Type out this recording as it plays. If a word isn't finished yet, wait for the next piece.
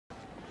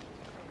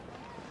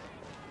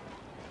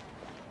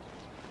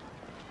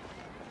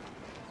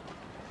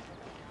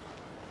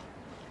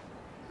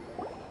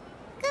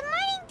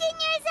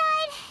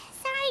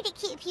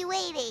keep you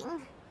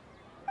waiting.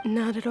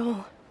 Not at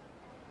all.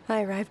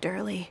 I arrived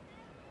early.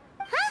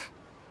 Huh?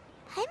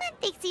 Paimon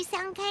thinks you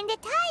sound kinda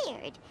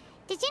tired.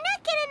 Did you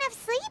not get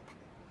enough sleep?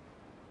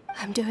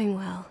 I'm doing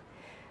well.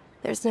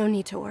 There's no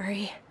need to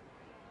worry.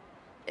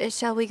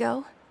 Shall we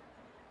go?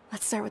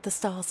 Let's start with the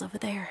stalls over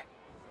there.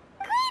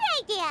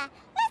 Great idea!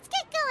 Let's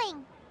get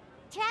going!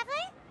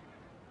 Traveler?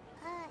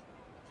 Hey.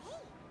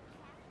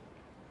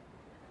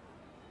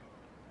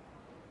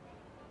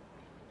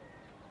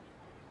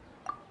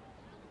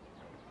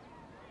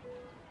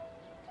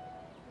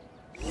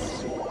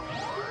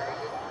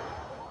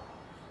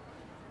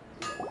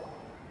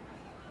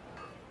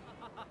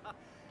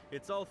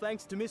 It's all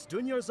thanks to Miss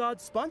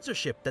Dunyarzad's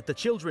sponsorship that the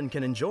children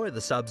can enjoy the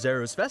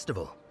Sabzeruz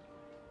Festival.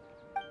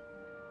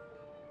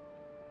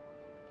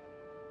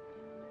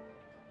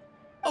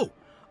 Oh,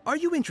 are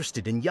you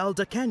interested in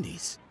Yalda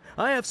candies?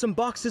 I have some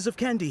boxes of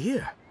candy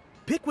here.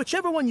 Pick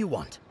whichever one you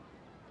want.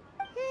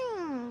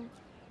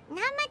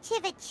 Not much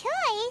of a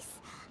choice.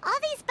 All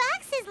these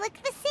boxes look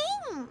the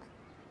same.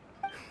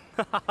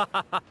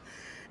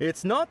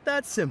 It's not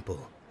that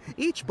simple.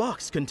 Each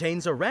box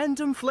contains a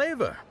random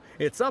flavor.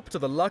 It's up to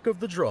the luck of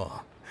the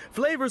draw.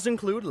 Flavors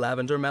include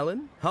lavender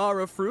melon,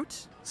 hara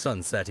fruit,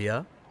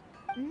 sunsetia.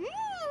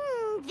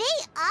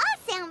 They all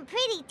sound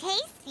pretty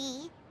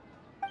tasty.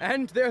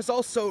 And there's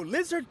also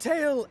lizard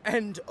tail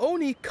and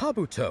oni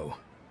kabuto.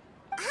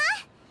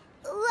 Huh?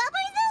 What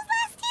were those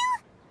last two?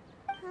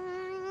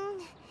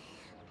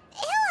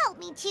 He'll help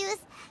me choose.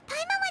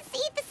 Paimon wants to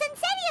eat the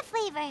sunsetia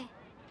flavor.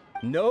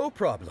 No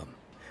problem.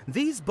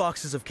 These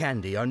boxes of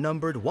candy are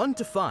numbered 1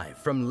 to 5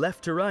 from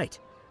left to right.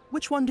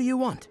 Which one do you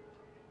want?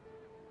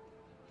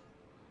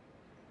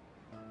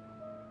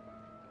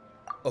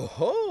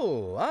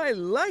 Oh, I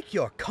like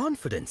your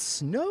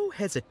confidence. No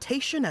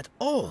hesitation at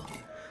all.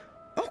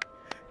 Oh,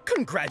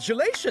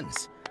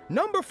 congratulations!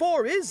 Number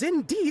 4 is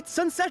indeed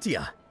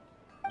sunsetia.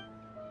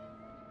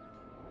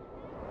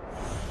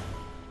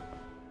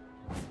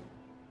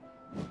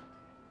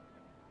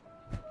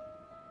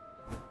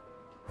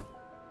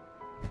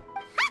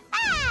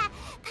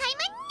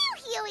 Paimon knew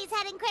he always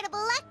had incredible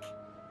luck.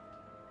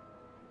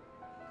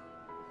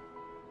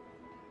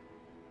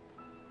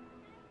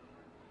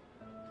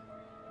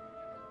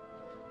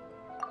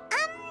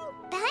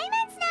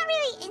 Paimon's not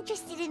really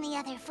interested in the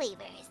other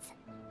flavors.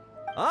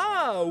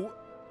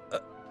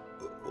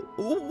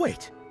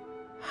 Wait.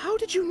 How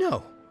did you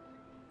know?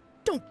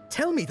 Don't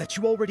tell me that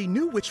you already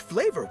knew which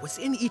flavor was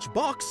in each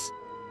box.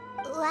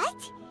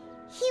 What?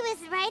 He was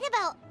right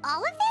about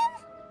all of them?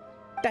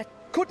 That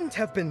couldn't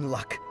have been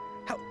luck.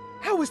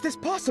 How is this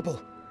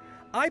possible?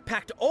 I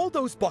packed all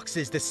those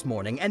boxes this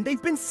morning and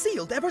they've been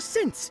sealed ever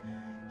since.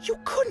 You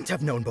couldn't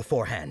have known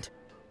beforehand.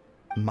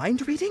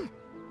 Mind reading?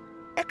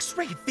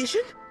 X-ray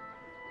vision?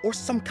 Or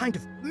some kind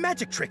of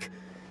magic trick?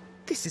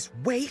 This is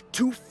way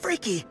too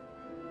freaky.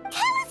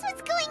 Tell us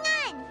what's going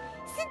on!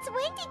 Since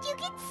when did you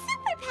get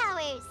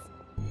superpowers?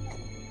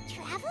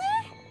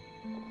 Traveler?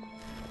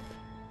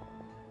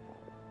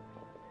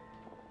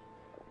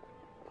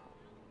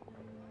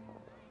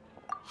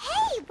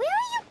 Hey, where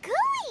are you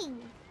going?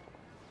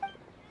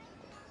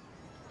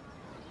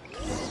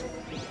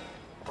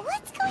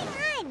 What's going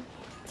on?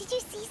 Did you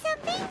see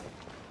something?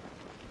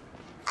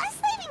 Us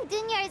leaving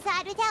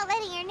Dunyarzad without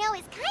letting her know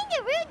is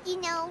kinda rude,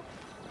 you know.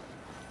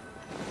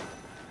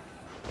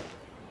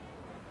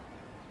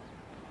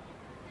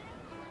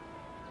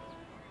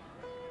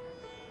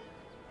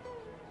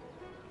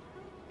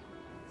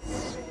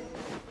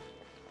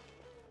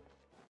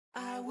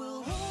 I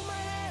will hold my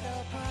head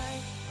up high.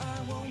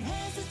 I won't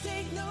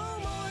hesitate no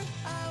more.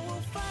 I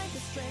will find the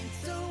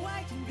strength so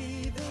I can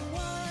be the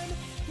one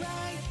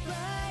right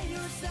by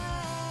your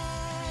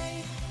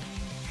side.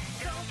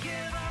 Don't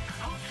give up,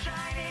 hope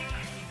shining.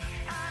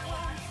 I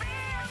won't be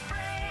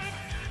afraid.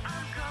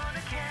 I'm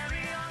gonna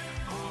carry on.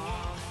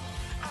 Oh,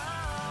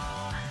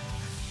 oh.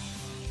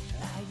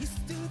 I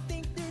used to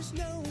think there's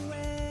no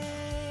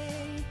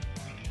way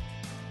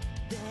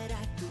that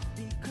I could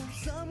become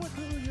someone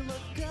who you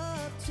look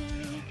up to.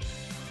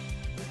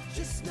 But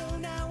just know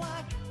now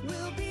I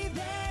will be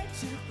there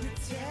to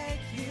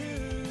protect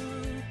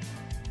you.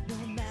 No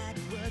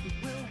matter what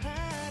will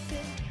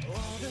happen,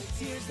 all the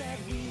tears that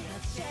we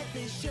have shed,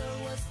 they show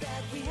us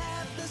that we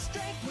have the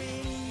strength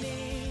we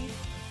need.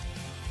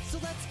 So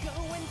let's go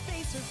and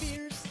face our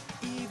fears,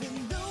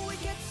 even though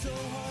it gets so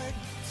hard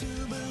to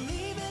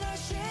believe in our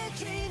shared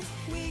dreams.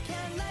 We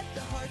can't let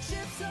the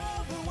hardships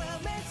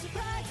overwhelm and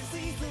surprise us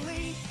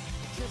easily.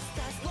 Just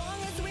as long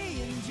as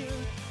we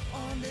endure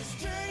on this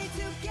journey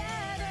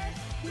together,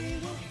 we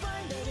will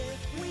find that if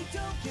we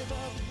don't give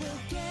up,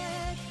 we'll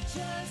get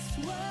just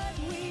what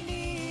we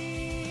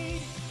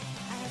need.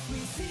 As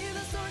we see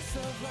the source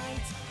of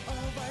light,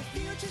 of our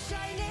future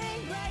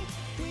shining bright,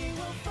 we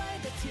will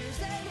find that tears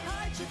and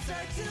hardships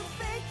are too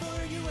fake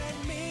for you and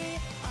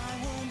me. I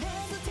won't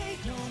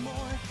hesitate no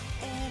more,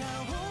 and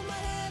I'll hold my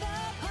head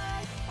up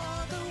high.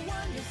 All the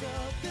wonders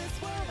of this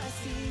world I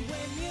see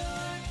when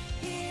you're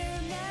here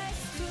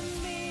next to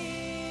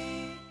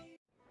me.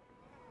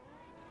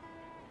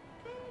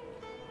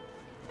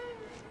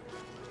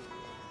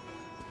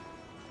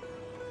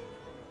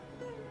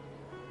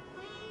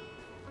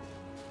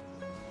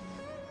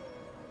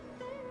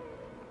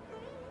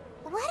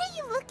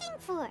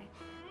 for?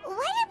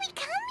 Why did we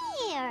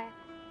come here?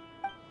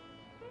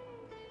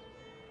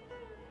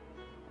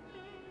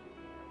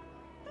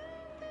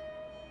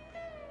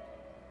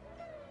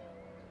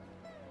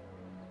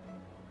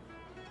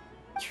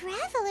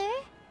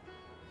 Traveler?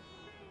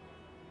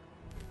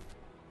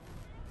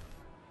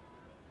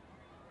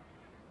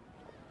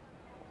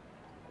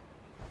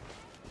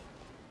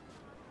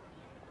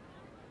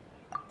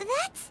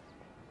 That's...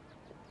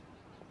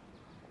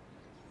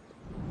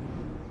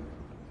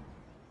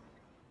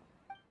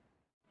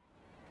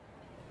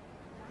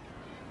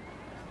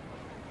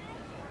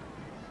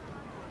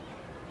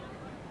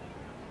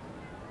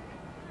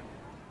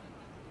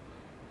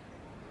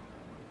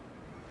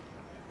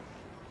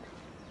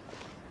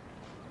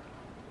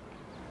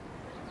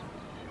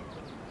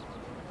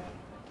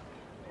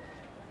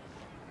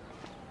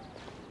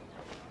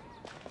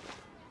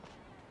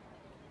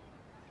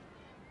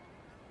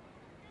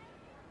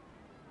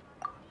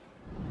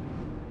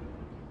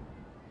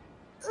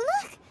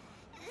 Look!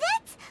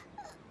 That's...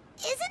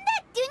 Isn't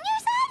that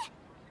Dunyarzad?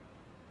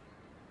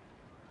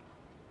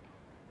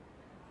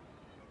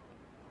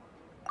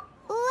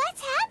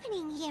 What's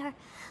happening here?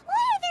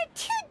 Why are there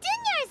two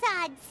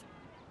Dunyarzads?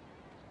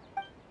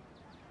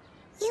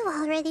 You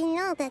already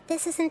know that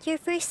this isn't your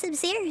first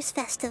Sabzeruz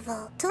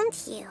Festival,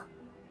 don't you?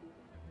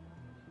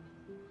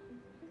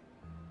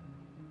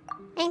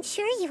 I'm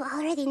sure you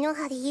already know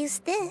how to use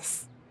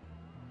this.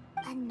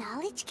 A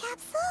knowledge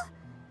capsule?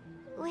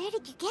 Where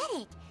did you get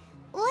it?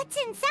 What's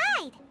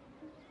inside?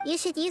 You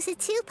should use it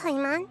too,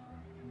 Paimon.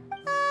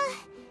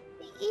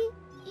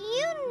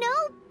 You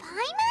know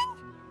Paimon?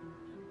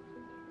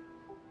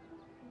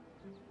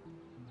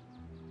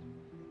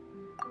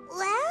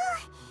 Well,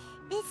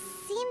 this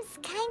seems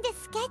kinda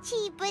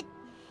sketchy, but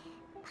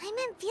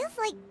Paimon feels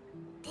like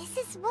this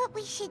is what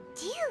we should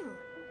do.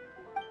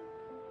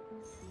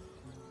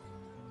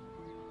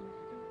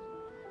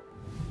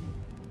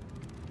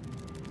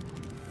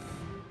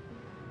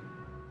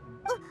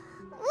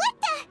 What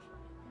the?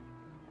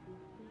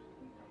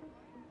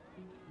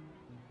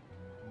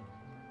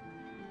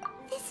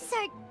 This is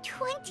our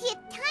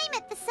 20th time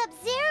at the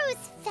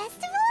Sabzeruz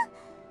Festival?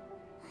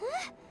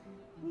 Huh?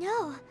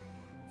 No.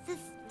 The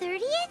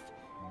 30th?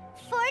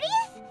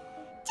 40th?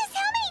 Just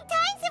how many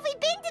times have we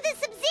been to the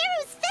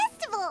Sabzeruz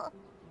Festival?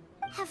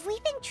 Have we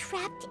been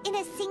trapped in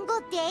a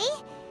single day?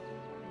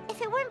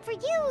 If it weren't for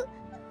you,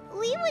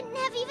 we wouldn't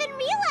have even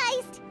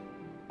realized.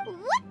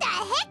 What the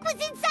heck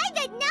was inside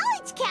that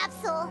knowledge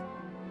capsule?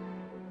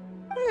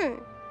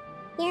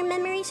 Your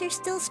memories are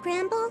still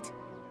scrambled?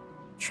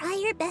 Try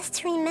your best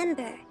to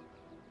remember.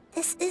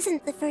 This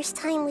isn't the first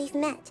time we've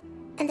met,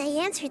 and I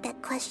answered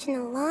that question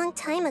a long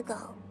time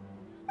ago.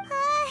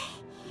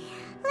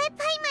 Let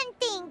Paimon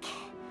think.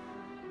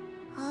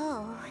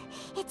 Oh,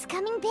 it's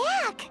coming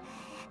back.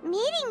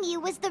 Meeting you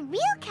was the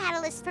real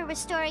catalyst for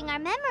restoring our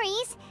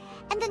memories,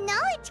 and the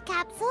knowledge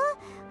capsule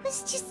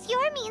was just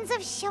your means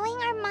of showing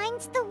our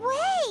minds the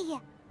way.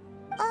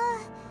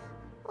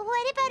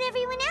 What about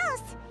everyone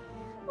else?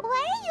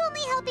 Why are you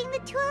only helping the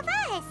two of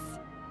us?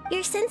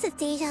 Your sense of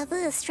deja vu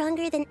is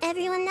stronger than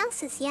everyone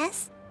else's,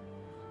 yes?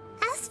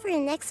 As for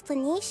an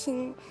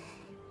explanation,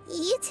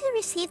 you two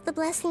received the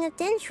blessing of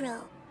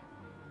Dendro,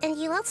 and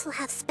you also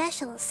have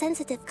special,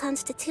 sensitive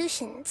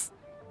constitutions.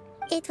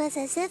 It was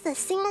as if a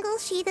single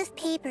sheet of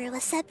paper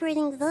was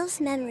separating those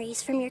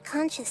memories from your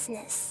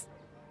consciousness.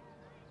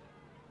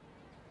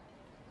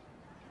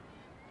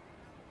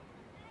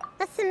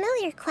 A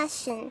familiar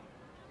question.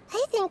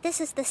 I think this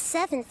is the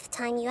 7th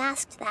time you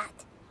asked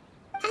that.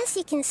 As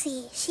you can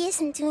see, she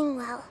isn't doing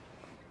well.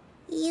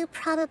 You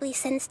probably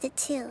sensed it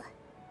too.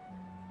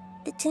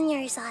 The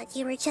Dunyarzad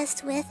you were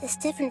just with is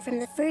different from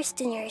the first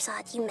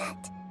Dunyarzad you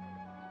met.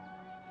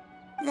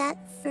 That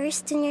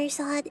first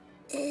Dunyarzad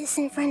is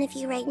in front of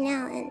you right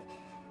now, and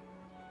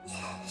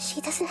she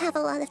doesn't have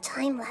a lot of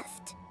time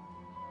left.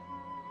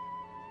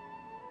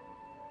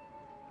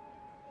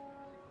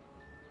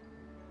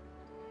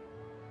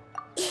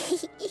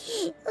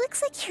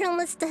 Looks like you're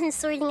almost done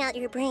sorting out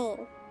your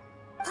brain.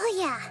 Oh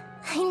yeah,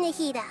 I'm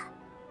Nahida.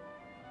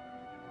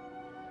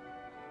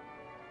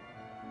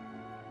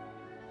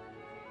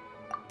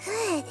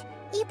 Good,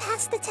 you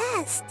passed the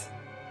test.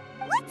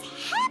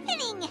 What's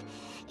happening?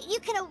 You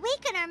can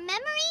awaken our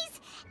memories,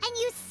 and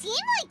you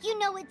seem like you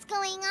know what's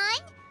going on.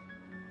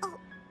 Oh,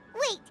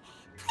 wait,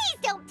 please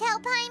don't tell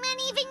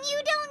Paimon even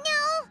you don't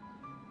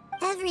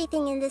know.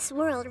 Everything in this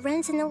world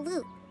runs in a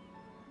loop.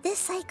 This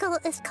cycle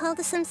is called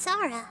the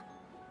Samsara.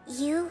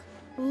 You,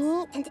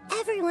 me, and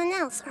everyone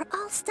else are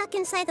all stuck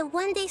inside the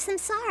one-day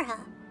Samsara.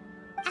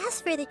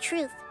 As for the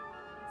truth,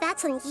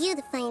 that's on you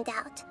to find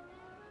out.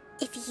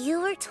 If you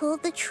were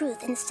told the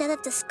truth instead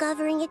of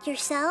discovering it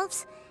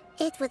yourselves,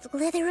 it would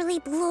literally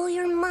blow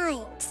your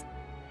minds.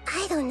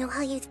 I don't know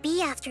how you'd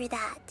be after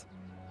that.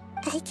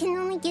 I can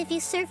only give you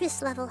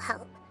surface-level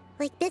help,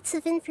 like bits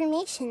of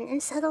information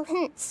and subtle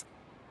hints.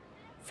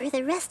 For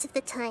the rest of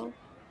the time,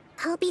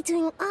 I'll be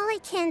doing all I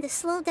can to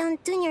slow down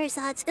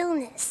Dunyarzad's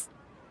illness.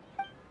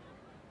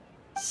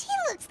 She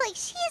looks like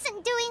she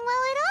isn't doing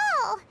well at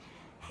all.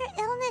 Her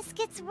illness illness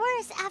gets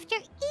worse after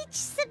each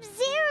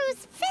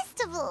Sabzeruz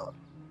Festival.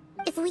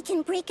 If we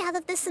can break out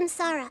of this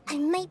samsara, I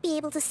might be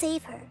able to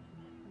save her.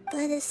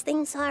 But as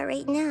things are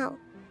right now,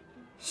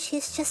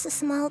 she's just a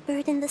small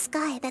bird in the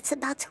sky that's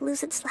about to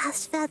lose its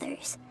last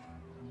feathers.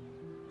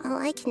 All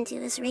I can do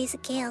is raise a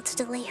gale to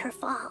delay her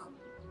fall.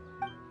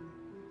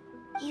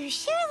 You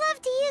sure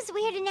love to use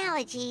weird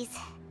analogies.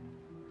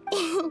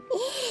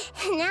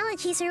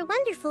 Analogies are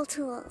wonderful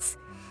tools.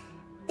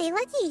 They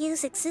let you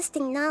use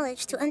existing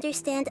knowledge to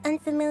understand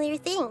unfamiliar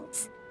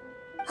things.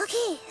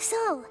 Okay,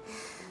 so,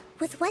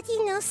 with what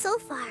you know so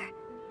far,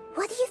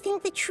 what do you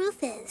think the truth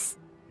is?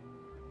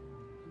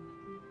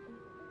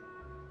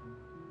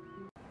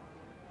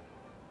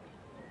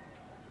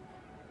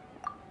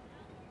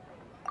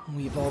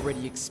 We've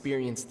already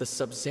experienced the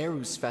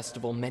Sabzeruz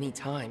Festival many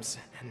times,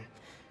 and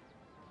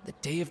the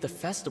day of the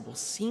festival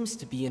seems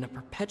to be in a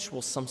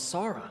perpetual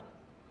samsara.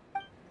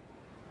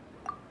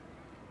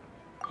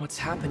 What's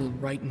happening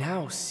right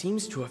now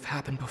seems to have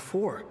happened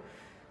before.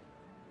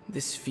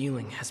 This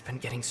feeling has been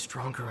getting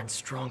stronger and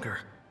stronger.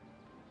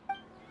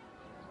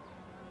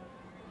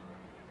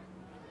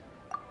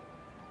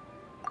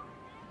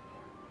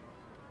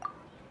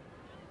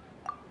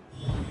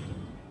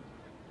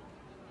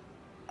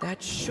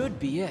 That should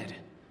be it.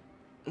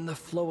 The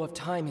flow of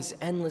time is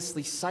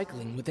endlessly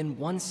cycling within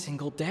one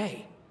single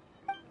day.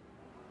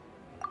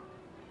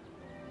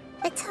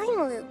 A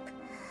time loop.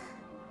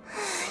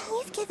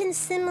 You've given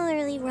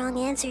similarly wrong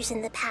answers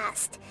in the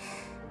past.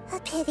 A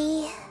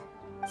pity.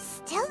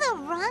 Still the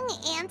wrong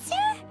answer?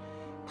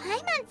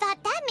 Paimon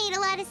thought that made a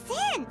lot of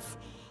sense.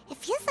 It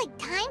feels like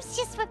time's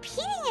just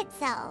repeating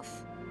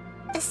itself.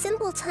 A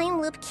simple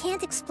time loop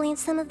can't explain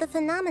some of the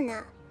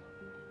phenomena.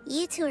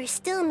 You two are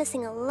still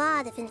missing a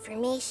lot of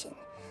information.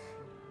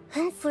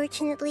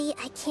 Unfortunately,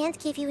 I can't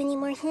give you any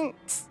more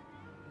hints.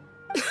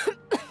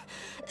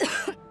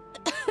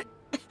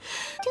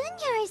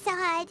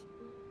 Dunyarzad.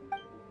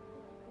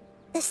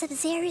 The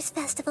Sabzeruz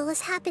Festival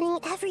is happening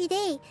every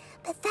day,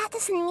 but that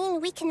doesn't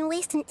mean we can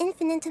waste an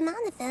infinite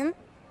amount of them.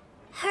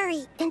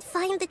 Hurry and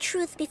find the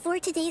truth before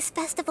today's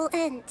festival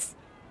ends.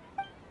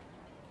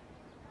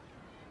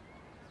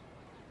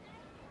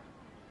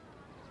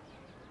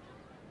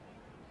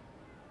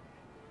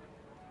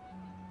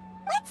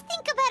 Let's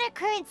think about our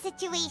current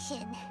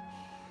situation.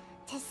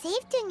 To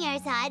save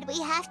Dunyarzad,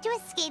 we have to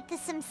escape the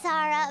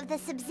samsara of the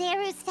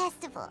Sabzeruz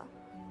Festival.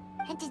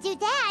 And to do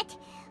that,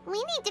 we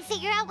need to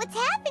figure out what's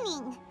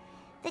happening.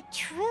 The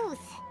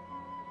truth.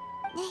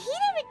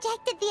 Nahida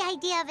rejected the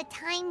idea of a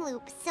time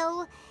loop,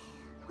 so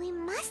we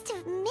must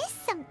have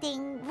missed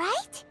something,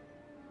 right?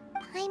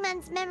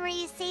 Paimon's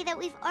memories say that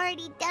we've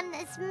already done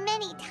this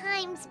many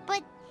times,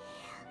 but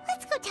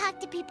let's go talk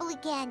to people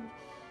again.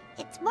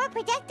 It's more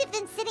productive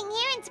than sitting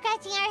here and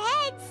scratching our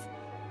heads.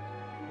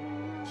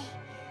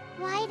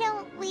 Why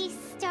don't we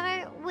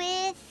start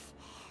with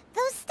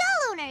those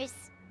stall owners?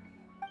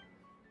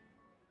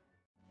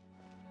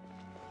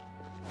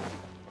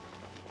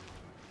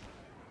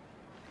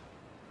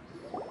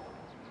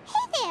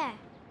 Hey there!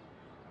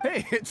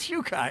 Hey, it's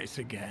you guys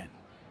again.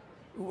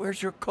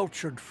 Where's your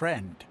cultured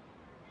friend?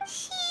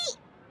 She's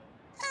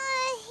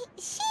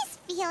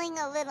feeling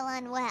a little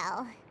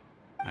unwell.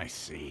 I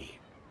see.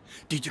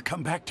 Did you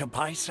come back to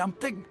buy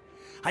something?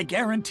 I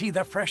guarantee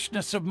the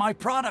freshness of my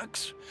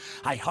products.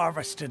 I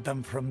harvested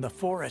them from the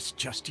forest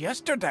just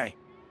yesterday.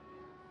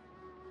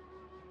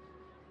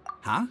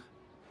 Huh?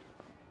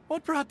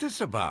 What brought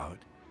this about?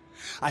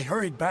 I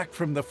hurried back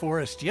from the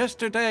forest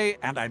yesterday,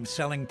 and I'm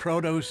selling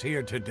produce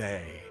here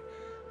today.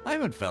 I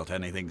haven't felt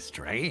anything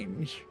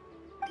strange.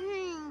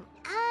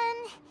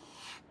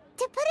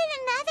 To put it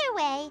another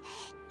way,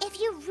 if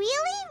you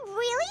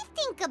really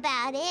think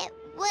about it,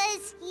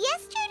 was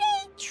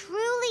yesterday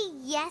truly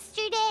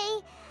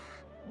yesterday?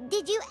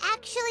 Did you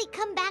actually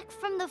come back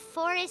from the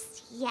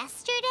forest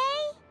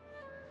yesterday?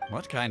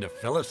 What kind of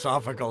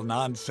philosophical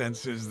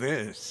nonsense is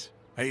this?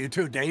 Are you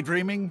two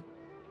daydreaming?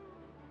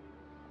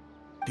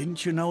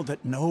 Didn't you know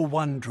that no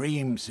one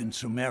dreams in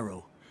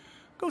Sumeru?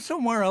 Go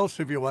somewhere else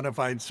if you want to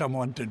find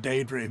someone to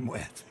daydream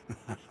with.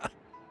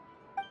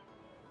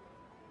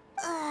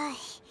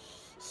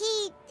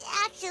 He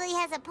actually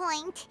has a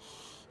point.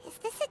 Is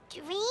this a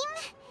dream?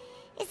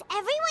 Is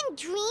everyone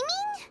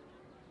dreaming?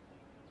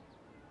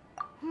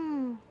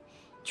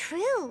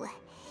 True.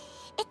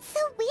 It's so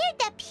weird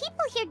that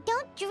people here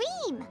don't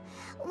dream.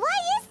 Why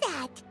is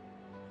that?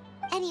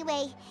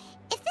 Anyway,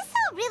 if this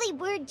all really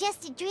were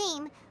just a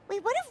dream, we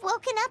would have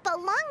woken up a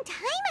long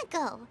time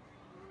ago.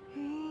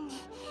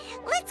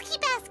 Let's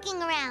keep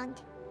asking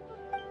around.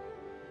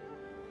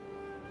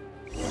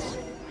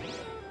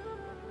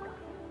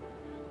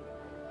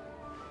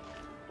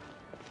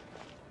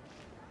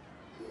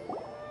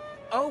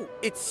 Oh,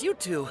 it's you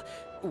two.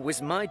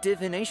 Was my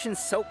divination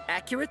so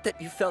accurate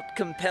that you felt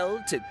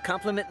compelled to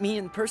compliment me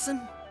in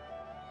person?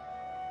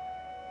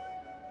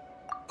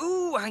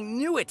 Ooh, I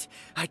knew it!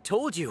 I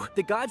told you,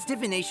 the god's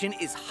divination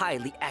is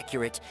highly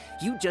accurate.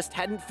 You just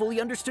hadn't fully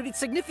understood its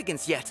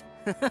significance yet.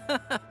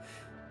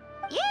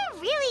 You're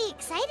really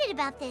excited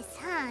about this,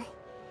 huh?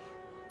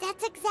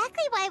 That's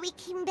exactly why we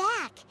came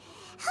back.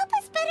 Help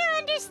us better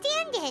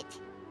understand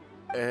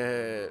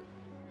it.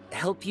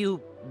 Help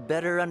you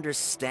better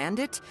understand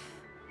it?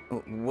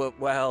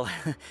 Well,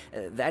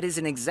 that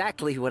isn't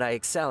exactly what I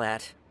excel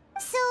at.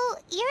 So,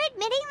 you're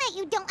admitting that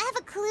you don't have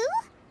a clue?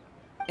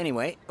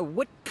 Anyway,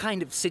 what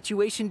kind of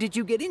situation did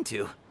you get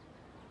into?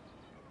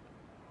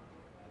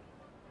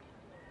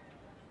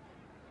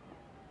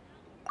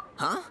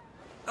 Huh?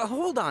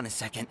 Hold on a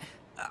second.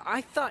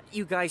 I thought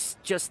you guys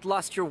just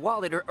lost your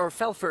wallet or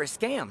fell for a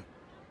scam.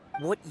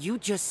 What you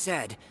just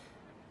said,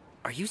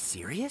 are you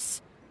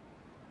serious?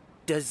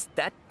 Does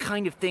that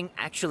kind of thing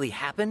actually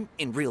happen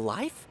in real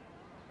life?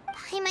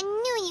 Paimon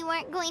knew you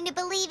weren't going to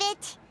believe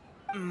it.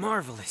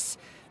 Marvelous.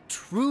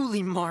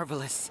 Truly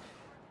marvelous.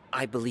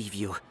 I believe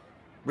you.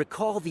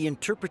 Recall the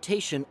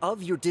interpretation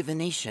of your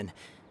divination.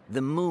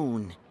 The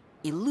moon,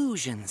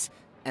 illusions,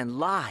 and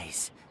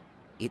lies.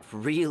 It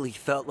really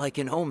felt like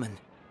an omen.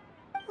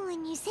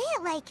 When you say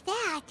it like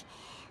that,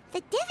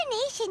 the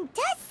divination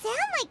does sound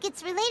like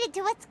it's related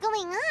to what's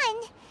going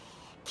on.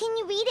 Can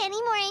you read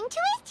any more into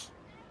it?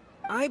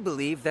 I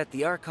believe that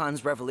the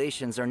Archon's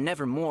revelations are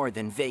never more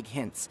than vague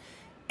hints.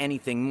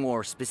 Anything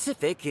more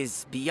specific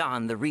is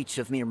beyond the reach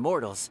of mere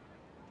mortals.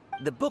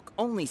 The book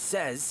only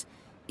says,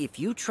 if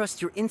you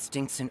trust your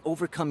instincts and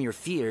overcome your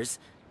fears,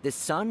 the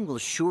sun will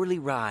surely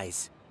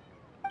rise.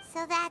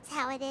 So that's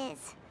how it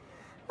is.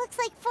 Looks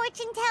like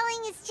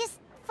fortune-telling is just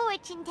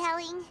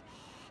fortune-telling.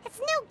 It's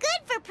no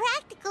good for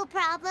practical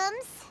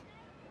problems.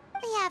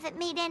 We haven't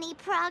made any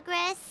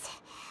progress.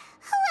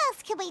 Who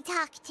else can we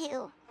talk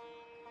to?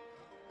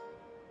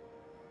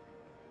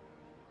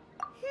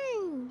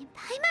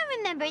 Paimon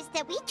remembers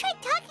that we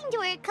tried talking to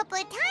her a couple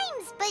of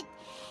times, but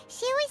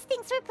she always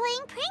thinks we're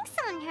playing pranks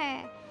on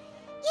her.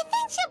 You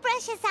think she'll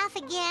brush us off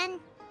again?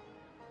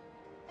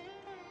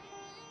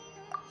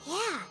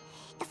 Yeah,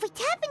 if we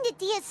tap into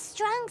Dia's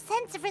strong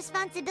sense of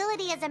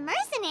responsibility as a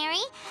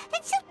mercenary,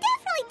 then she'll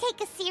definitely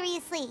take us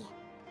seriously.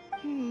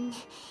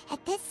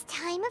 At this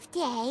time of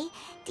day,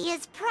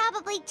 Dia's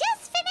probably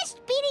just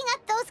finished beating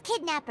up those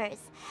kidnappers.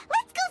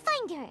 Let's go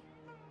find her.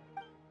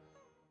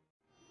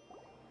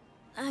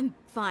 I'm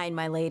fine,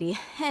 my lady.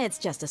 It's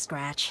just a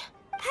scratch.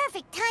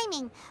 Perfect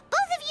timing.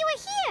 Both of you are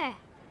here.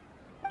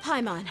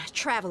 Paimon,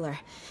 Traveler,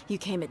 you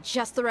came at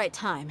just the right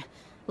time.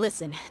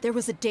 Listen, there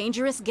was a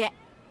dangerous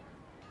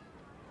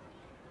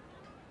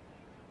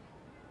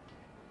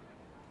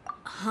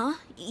Huh?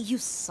 You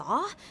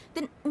saw?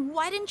 Then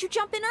why didn't you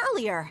jump in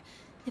earlier?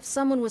 If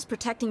someone was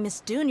protecting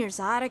Miss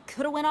Dunyarzad, I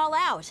could have went all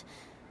out.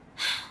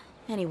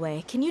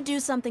 Anyway, can you do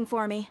something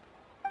for me?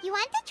 You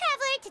want the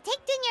Traveler to take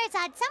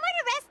Dunyarzad somewhere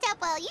to rest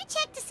up while you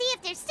check to see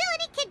if there's still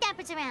any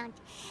kidnappers around.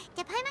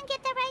 Did Paimon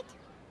get that right?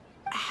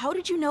 How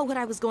did you know what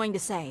I was going to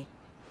say?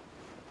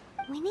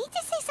 We need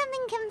to say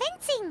something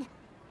convincing.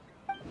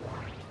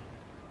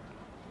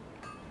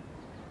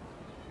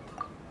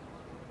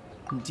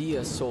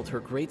 Dia sold her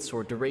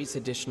greatsword to raise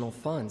additional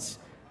funds.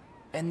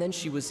 And then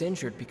she was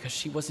injured because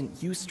she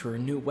wasn't used to her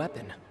new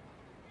weapon.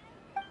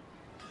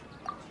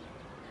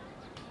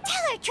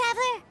 Tell her,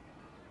 Traveler!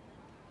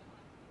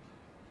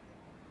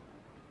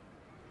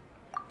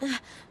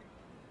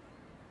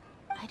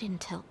 I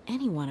didn't tell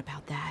anyone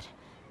about that.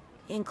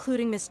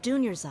 Including Miss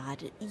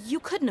Dunyarzad. You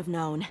couldn't have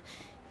known.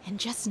 And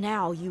just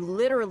now, you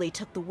literally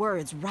took the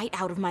words right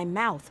out of my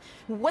mouth.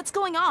 What's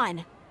going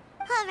on?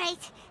 All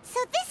right, so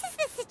this is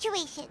the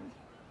situation.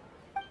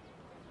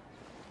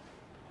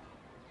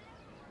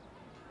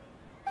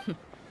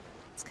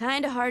 It's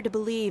kinda hard to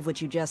believe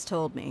what you just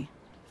told me.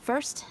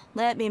 First,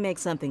 let me make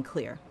something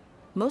clear.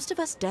 Most of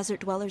us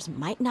desert dwellers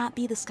might not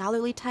be the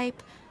scholarly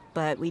type,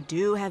 but we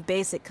do have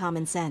basic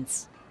common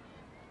sense.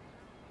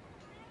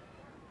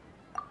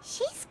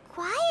 She's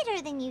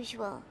quieter than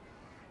usual.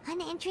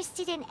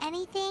 Uninterested in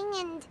anything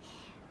and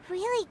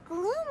really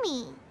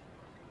gloomy.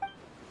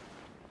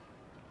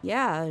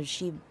 Yeah,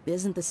 she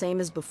isn't the same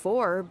as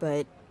before,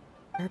 but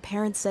her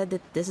parents said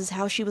that this is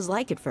how she was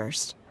like at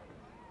first.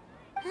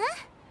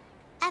 Huh?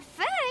 At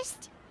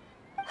first?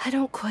 I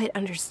don't quite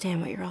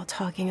understand what you're all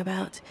talking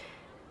about.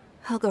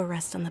 I'll go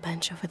rest on the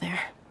bench over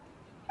there.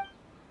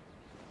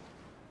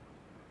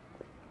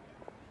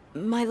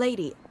 My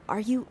lady, are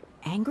you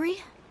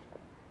angry?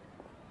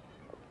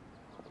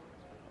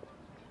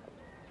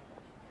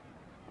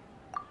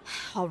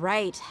 All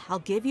right, I'll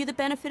give you the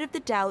benefit of the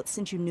doubt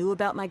since you knew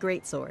about my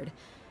greatsword.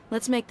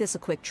 Let's make this a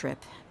quick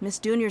trip. Miss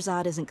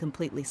Dunyarzad isn't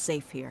completely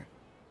safe here.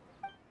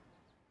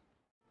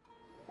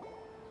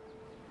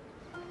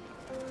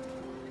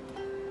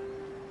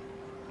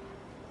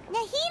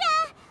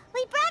 Nahida!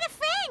 We brought a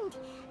friend!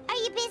 Are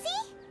you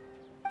busy?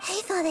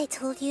 I thought I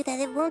told you that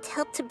it won't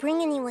help to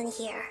bring anyone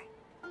here.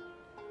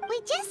 We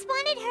just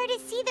wanted her to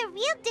see the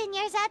real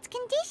Dunyarzad's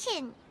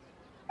condition.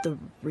 The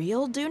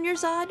real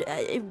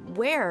Dunyarzad?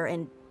 Where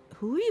and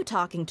who are you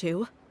talking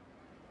to?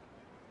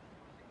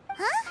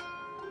 Huh?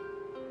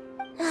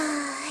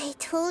 I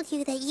told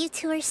you that you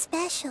two are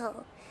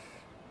special.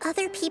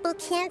 Other people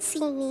can't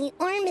see me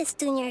or Miss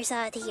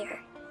Dunyarzad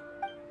here.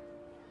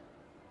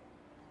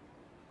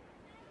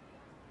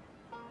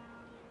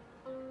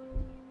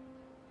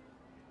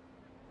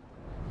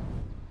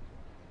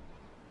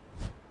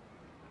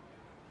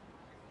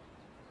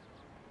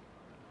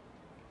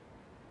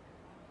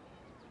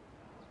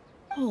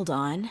 Hold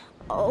on.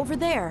 Over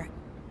there.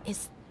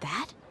 Is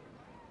that?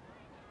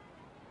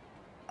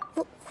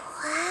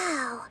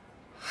 Wow.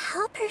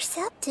 How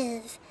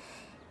perceptive.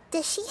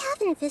 Does she have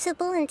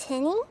invisible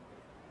antennae?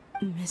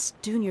 Miss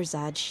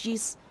Dunyarzad,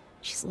 she's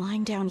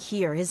lying down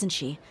here, isn't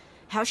she?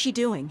 How's she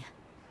doing?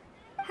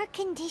 Her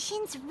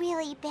condition's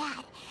really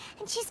bad,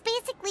 and she's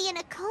basically in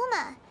a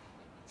coma.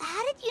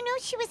 How did you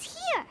know she was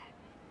here?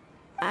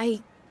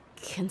 I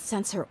can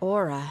sense her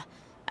aura.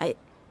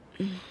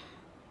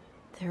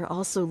 There are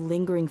also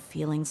lingering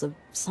feelings of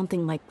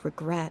something like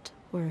regret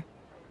or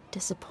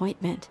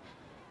disappointment.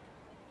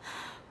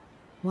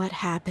 What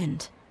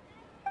happened?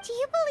 Do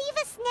you believe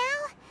us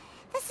now?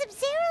 The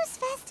Sabzeruz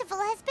Festival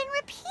has been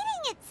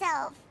repeating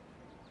itself.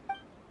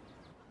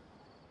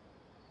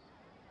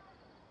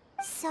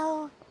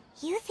 So,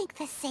 you think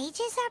the sages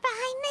are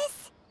behind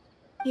this?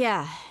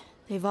 Yeah,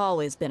 they've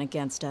always been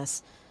against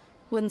us.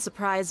 Wouldn't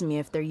surprise me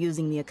if they're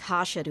using the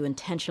Akasha to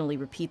intentionally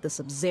repeat the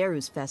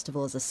Sabzeruz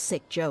Festival as a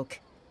sick joke.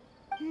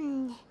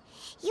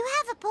 You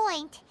have a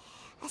point.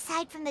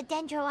 Aside from the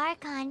Dendro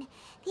Archon,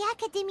 the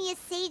Academia's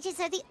sages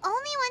are the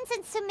only ones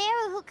in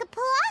Sumeru who could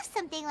pull off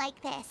something like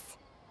this.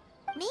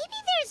 Maybe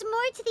there's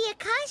more to the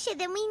Akasha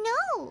than we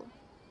know.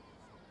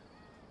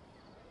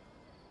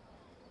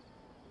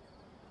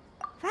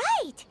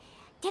 Right!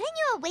 Didn't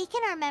you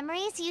awaken our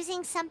memories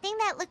using something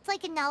that looked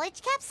like a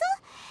knowledge capsule?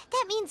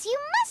 That means you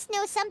must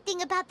know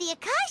something about the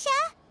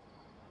Akasha!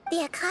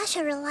 The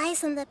Akasha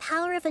relies on the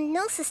power of a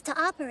gnosis to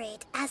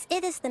operate, as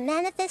it is the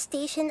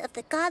manifestation of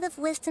the God of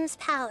Wisdom's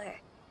power.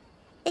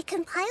 It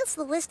compiles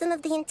the wisdom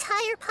of the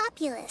entire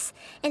populace,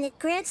 and it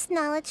grants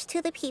knowledge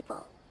to the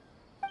people.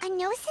 A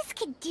gnosis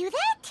could do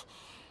that?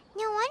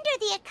 No wonder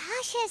the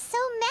Akasha is so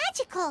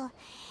magical.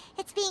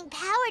 It's being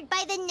powered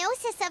by the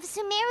gnosis of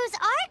Sumeru's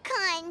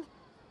Archon.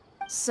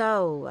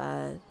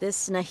 So,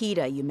 this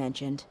Nahida you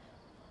mentioned,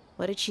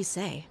 what did she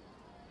say?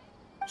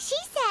 She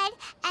said,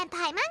 and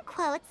Paimon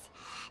quotes,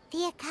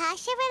 "The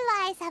Akasha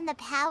relies on the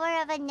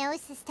power of a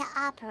gnosis to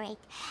operate,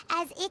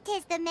 as it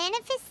is the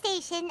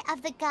manifestation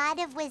of the God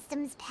of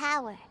Wisdom's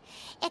power.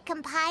 It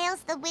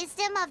compiles the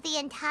wisdom of the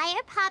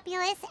entire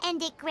populace,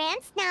 and it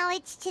grants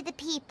knowledge to the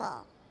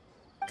people."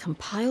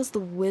 Compiles the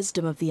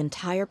wisdom of the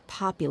entire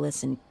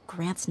populace and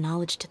grants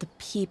knowledge to the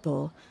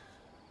people.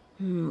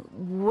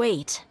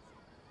 Wait.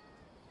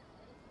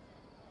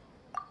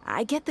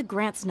 I get the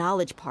grants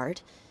knowledge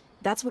part.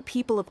 That's what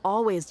people have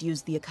always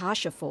used the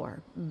Akasha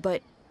for.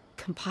 But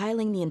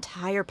compiling the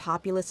entire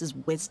populace's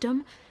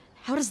wisdom?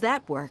 How does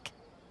that work?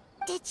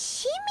 Did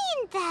she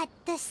mean that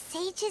the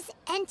sages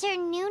enter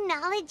new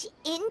knowledge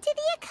into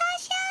the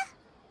Akasha?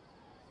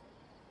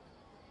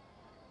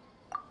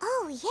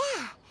 Oh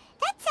yeah,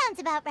 that sounds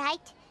about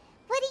right.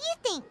 What do you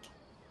think?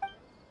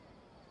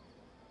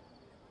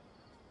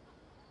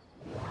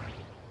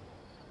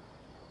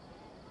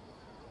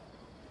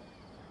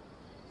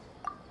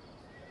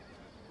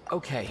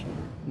 Okay,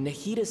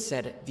 Nahida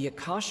said the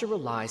Akasha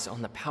relies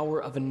on the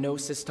power of a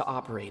gnosis to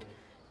operate,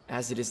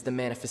 as it is the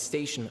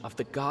manifestation of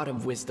the God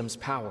of Wisdom's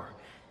power.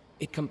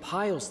 It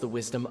compiles the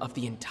wisdom of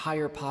the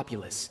entire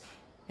populace,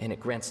 and it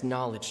grants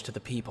knowledge to the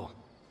people.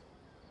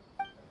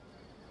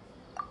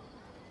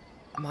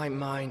 My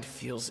mind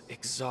feels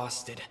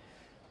exhausted,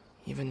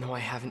 even though I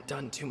haven't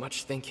done too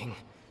much thinking.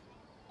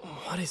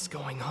 What is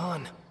going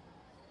on?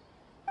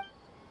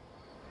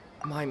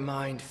 My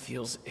mind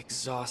feels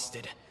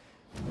exhausted,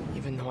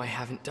 even though I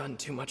haven't done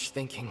too much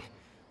thinking.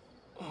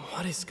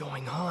 What is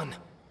going on?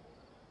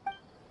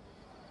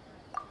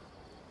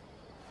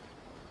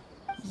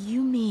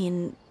 You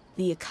mean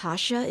the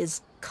Akasha is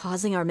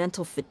causing our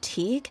mental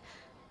fatigue?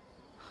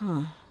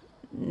 Huh.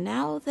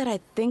 Now that I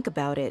think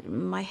about it,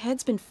 my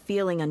head's been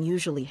feeling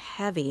unusually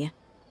heavy.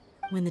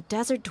 When the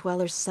desert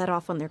dwellers set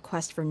off on their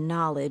quest for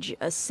knowledge,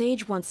 a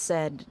sage once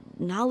said,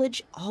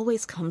 "Knowledge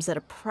always comes at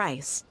a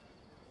price."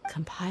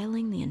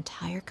 Compiling the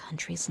entire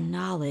country's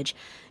knowledge.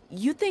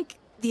 You think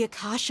the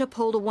Akasha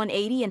pulled a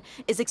 180 and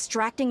is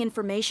extracting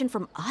information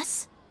from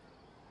us?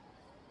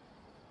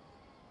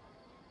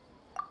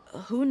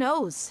 Who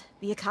knows?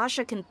 The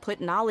Akasha can put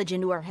knowledge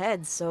into our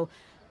heads, so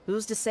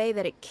who's to say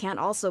that it can't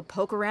also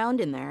poke around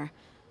in there?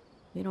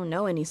 We don't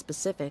know any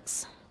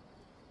specifics.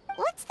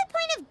 What's the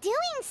point of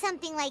doing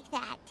something like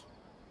that?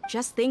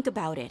 Just think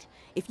about it.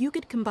 If you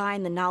could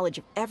combine the knowledge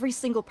of every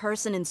single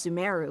person in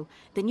Sumeru,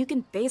 then you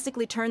can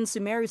basically turn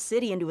Sumeru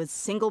City into a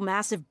single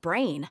massive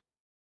brain.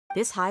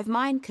 This hive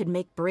mind could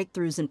make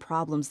breakthroughs in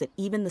problems that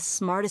even the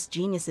smartest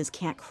geniuses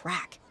can't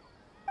crack.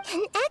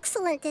 An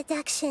excellent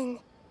deduction.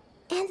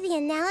 And the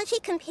analogy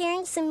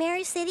comparing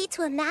Sumeru City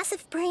to a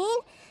massive brain?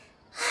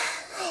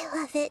 I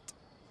love it.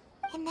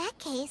 In that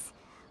case,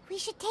 we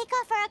should take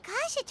off our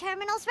Akasha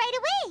terminals right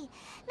away.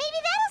 Maybe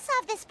that'll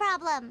solve this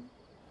problem.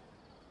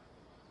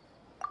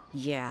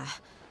 Yeah,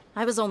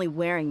 I was only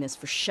wearing this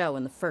for show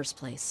in the first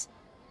place.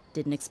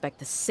 Didn't expect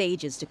the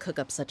sages to cook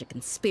up such a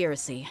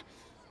conspiracy.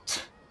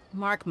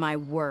 Mark my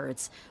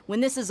words,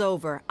 when this is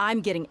over,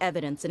 I'm getting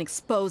evidence and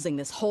exposing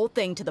this whole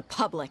thing to the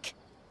public.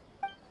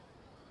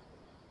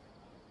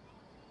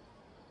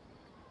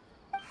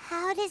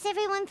 How does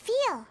everyone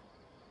feel?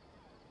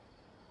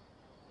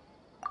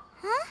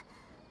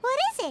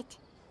 it?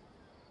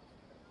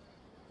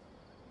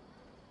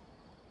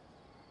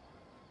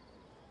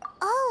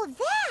 Oh,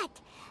 that!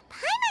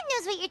 Paimon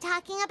knows what you're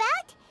talking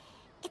about.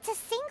 It's a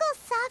single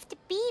soft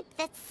beep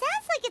that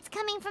sounds like it's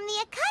coming from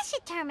the Akasha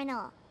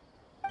terminal.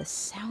 The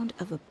sound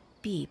of a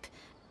beep.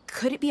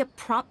 Could it be a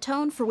prompt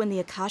tone for when the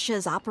Akasha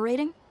is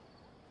operating?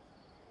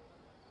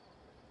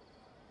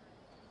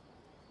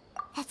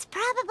 That's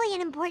probably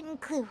an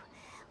important clue.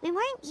 We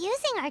weren't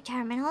using our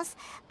terminals,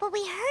 but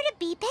we heard a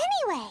beep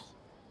anyway.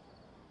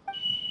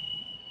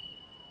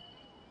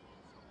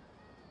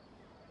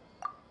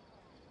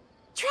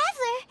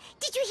 Traveler,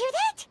 did you hear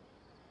that?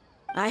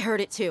 I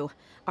heard it too.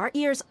 Our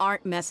ears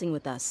aren't messing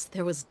with us.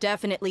 There was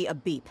definitely a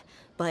beep,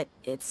 but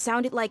it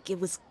sounded like it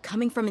was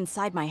coming from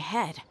inside my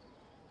head.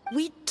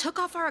 We took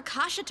off our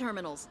Akasha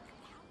terminals.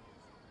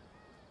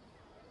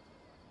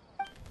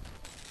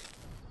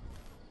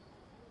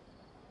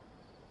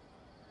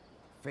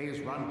 Phase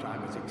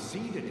runtime has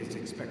exceeded its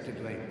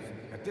expected length.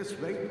 At this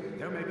rate,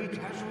 there may be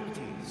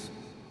casualties.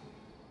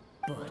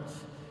 But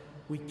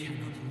we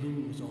cannot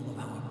lose all of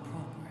our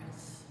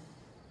progress.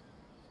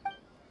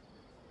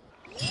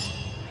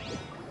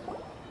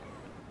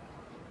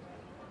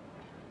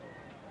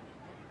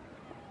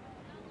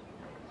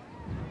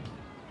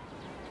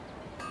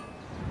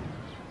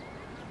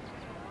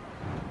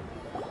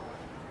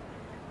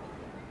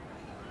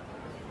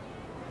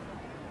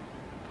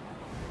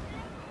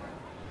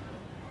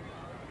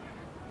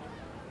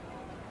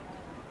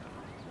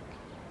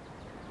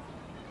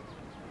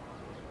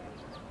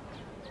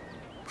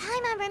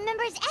 Paimon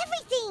remembers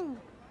everything!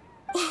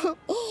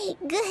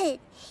 Good.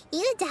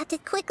 You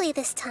adapted quickly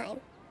this time.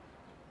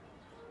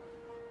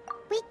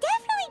 We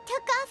definitely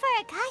took off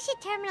our Akasha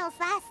terminals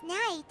last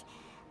night,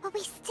 but we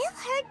still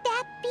heard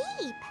that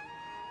beep.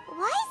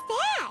 Why's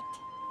that?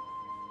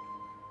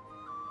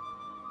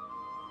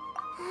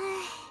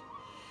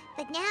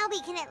 But now we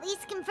can at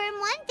least confirm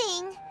one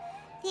thing.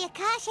 The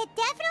Akasha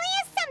definitely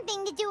has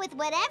something to do with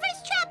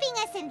whatever's trapping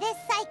us in this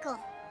cycle.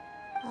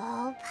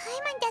 Oh,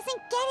 Paimon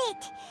doesn't get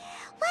it.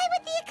 Why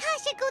would the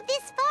Akasha go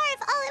this far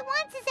if all it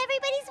wants is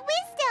everybody's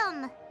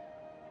wisdom?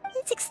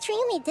 It's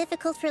extremely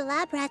difficult for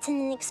lab rats in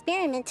an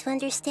experiment to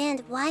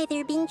understand why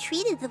they're being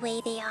treated the way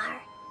they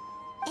are.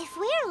 If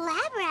we're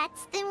lab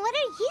rats, then what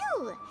are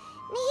you?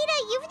 Nahida,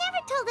 you've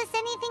never told us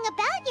anything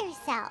about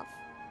yourself.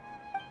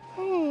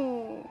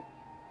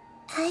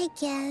 I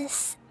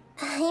guess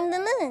I'm the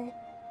moon.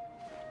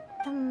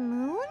 The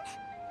moon?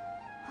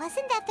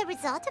 Wasn't that the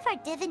result of our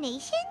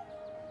divination?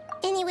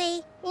 Anyway,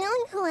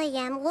 knowing who I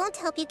am won't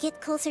help you get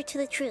closer to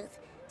the truth,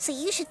 so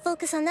you should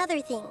focus on other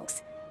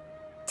things.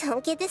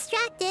 Don't get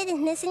distracted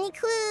and miss any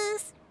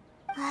clues.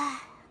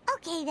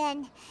 Okay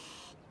then.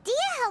 Dia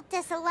helped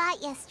us a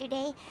lot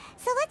yesterday,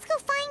 so let's go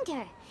find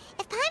her.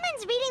 If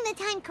Paimon's reading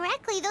the time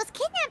correctly, those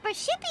kidnappers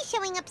should be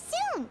showing up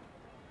soon.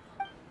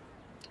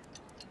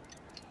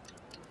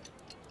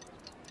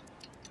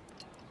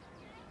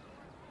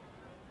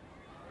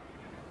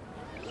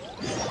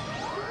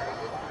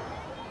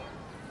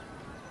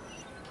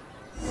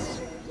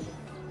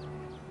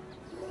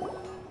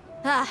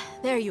 Ah,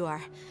 there you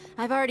are.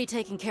 I've already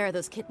taken care of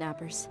those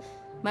kidnappers.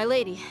 My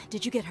lady,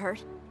 did you get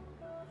hurt?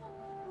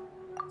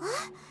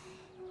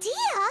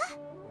 Dia?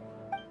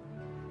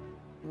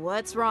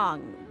 What's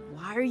wrong?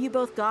 Why are you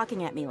both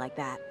gawking at me like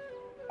that?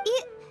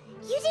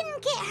 You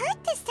didn't get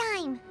hurt this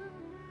time.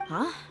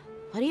 Huh?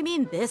 What do you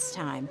mean this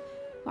time?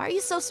 Why are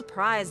you so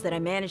surprised that I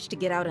managed to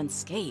get out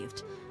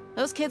unscathed?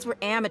 Those kids were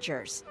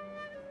amateurs.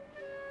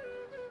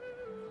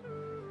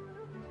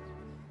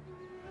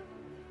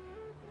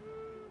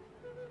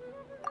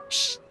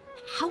 Shh!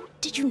 How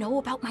did you know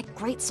about my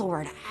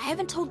greatsword? I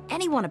haven't told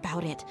anyone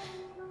about it.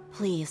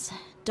 Please,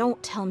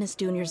 don't tell Miss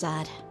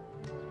Dunyarzad.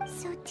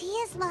 So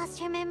Dia's lost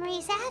her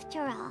memories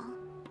after all.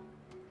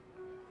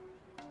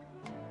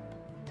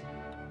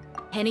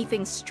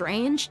 Anything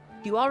strange?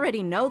 You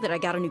already know that I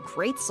got a new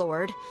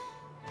greatsword.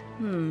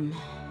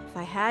 If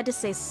I had to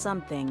say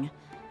something,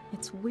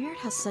 it's weird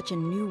how such a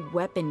new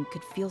weapon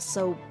could feel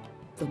so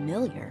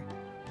familiar.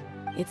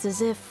 It's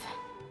as if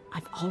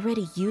I've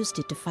already used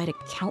it to fight a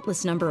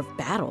countless number of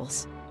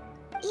battles.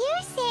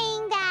 You're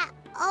saying that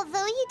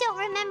although you don't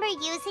remember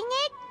using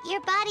it,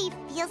 your body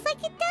feels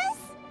like it does?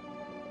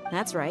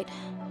 That's right.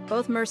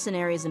 Both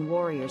mercenaries and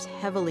warriors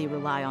heavily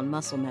rely on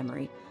muscle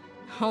memory.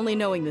 Only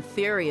knowing the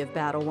theory of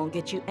battle won't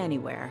get you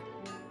anywhere.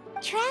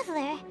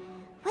 Traveler,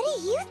 what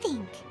do you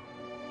think?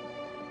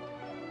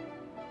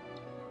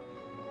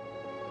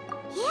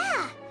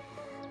 Yeah,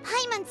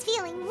 Paimon's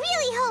feeling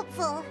really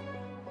hopeful.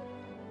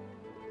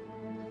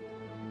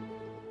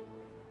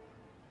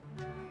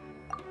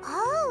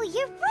 Oh,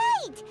 you're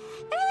right!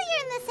 Earlier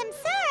in the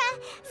Samsara,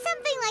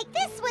 something like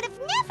this would have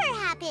never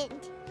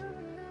happened!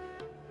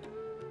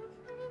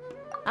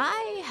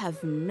 I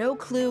have no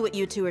clue what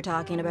you two are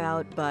talking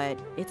about, but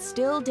it's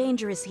still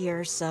dangerous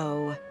here,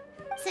 so...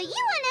 So you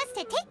want us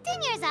to take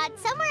Dunyarzad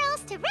somewhere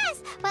else to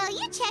rest while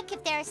you check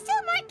if there are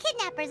still more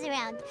kidnappers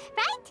around,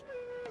 right?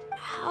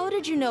 How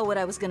did you know what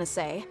I was gonna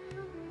say?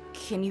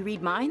 Can you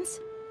read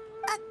minds?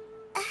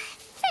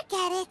 Forget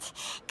Forget it.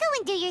 Go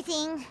and do your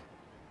thing.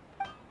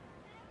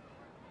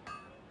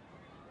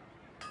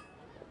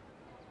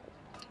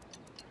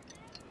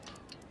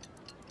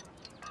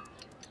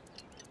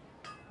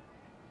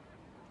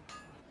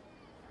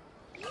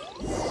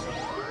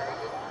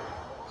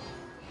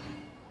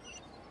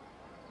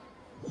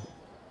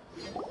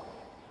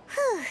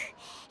 Whew.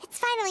 It's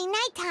finally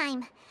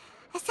nighttime.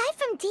 Aside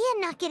from Dia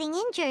not getting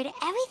injured,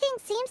 everything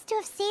seems to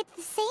have stayed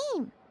the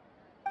same.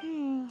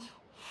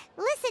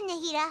 Listen,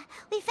 Nahida,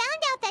 we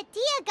found out that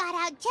Dia got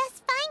out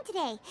just fine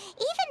today,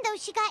 even though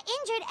she got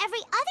injured every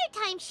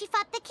other time she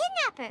fought the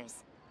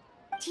kidnappers.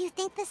 Do you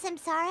think the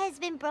Samsara has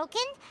been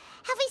broken?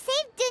 Have we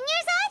saved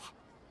Dunyarzad?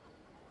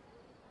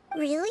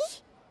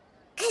 Really?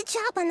 Good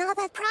job on all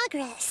that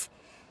progress.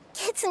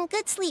 Get some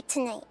good sleep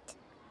tonight.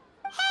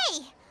 Hey,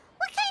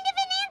 what kind of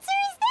an answer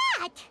is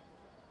that?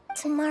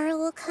 Tomorrow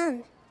will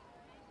come.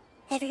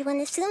 Everyone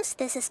assumes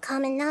this is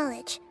common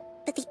knowledge,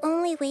 but the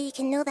only way you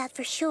can know that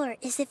for sure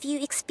is if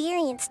you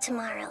experience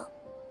tomorrow.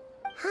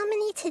 How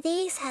many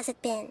todays has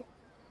it been?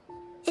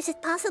 Is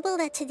it possible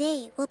that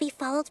today will be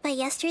followed by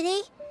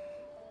yesterday?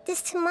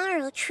 Does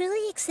tomorrow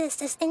truly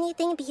exist as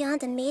anything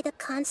beyond a made-up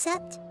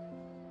concept?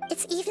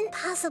 It's even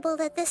possible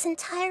that this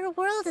entire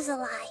world is a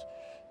lie,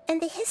 and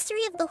the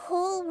history of the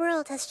whole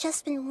world has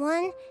just been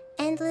one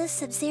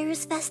endless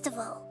Sabzeruz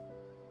Festival.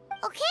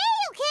 Okay,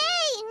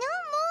 no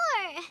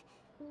more.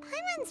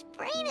 Paimon's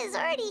brain is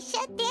already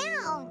shut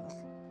down.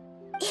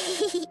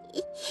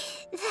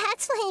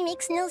 That's why it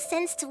makes no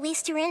sense to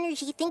waste your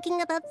energy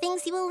thinking about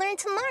things you will learn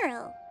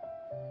tomorrow.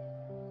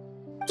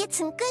 Get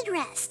some good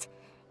rest.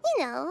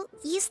 You know,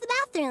 use the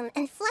bathroom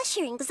and flush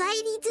your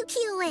anxiety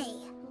dookie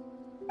away.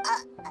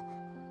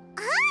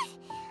 Huh?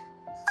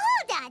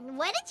 Hold on,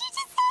 what did you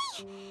just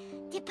say?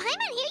 Did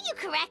Paimon hear you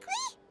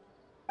correctly?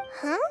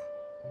 Huh?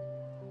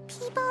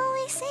 People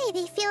always say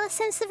they feel a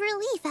sense of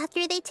relief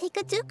after they take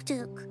a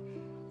duk-duk.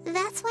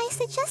 That's why I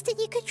suggested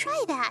you could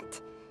try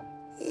that.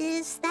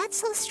 Is that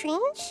so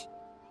strange?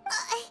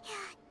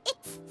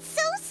 It's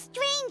so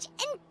strange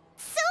and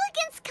so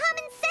against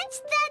common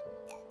sense that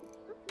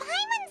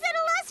Paimon's at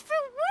a loss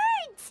for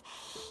words.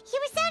 You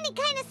were sounding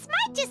kind of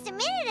smart just a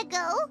minute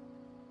ago.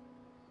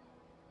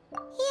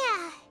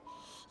 Yeah,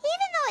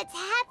 even though it's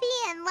happy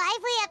and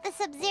lively at the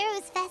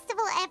Sabzeruz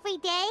Festival every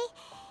day,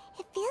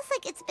 it feels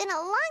like it's been a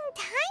long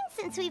time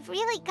since we've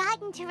really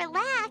gotten to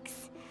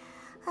relax.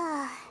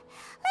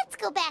 Let's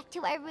go back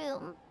to our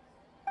room.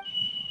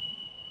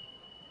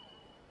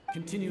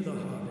 Continue the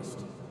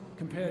harvest.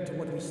 Compared to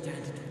what we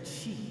stand to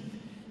achieve,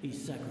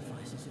 these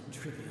sacrifices are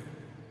trivial.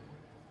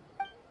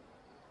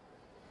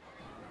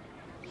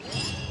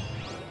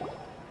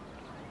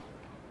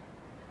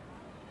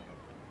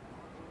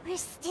 We're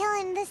still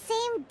in the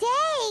same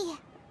day!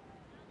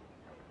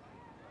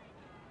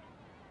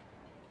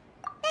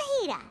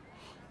 Nahida,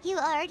 you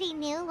already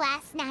knew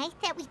last night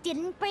that we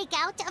didn't break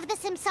out of the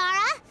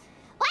Samsara?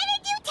 Why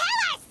did you tell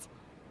us?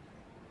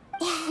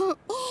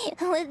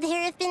 Would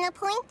there have been a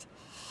point?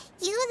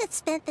 You would have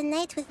spent the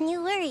night with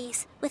new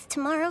worries, with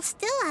tomorrow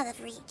still out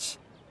of reach.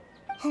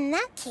 In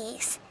that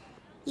case,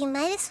 you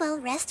might as well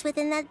rest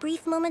within that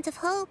brief moment of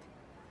hope.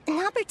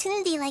 An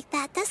opportunity like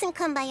that doesn't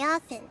come by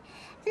often,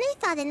 and I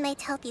thought it might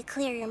help you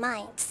clear your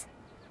minds.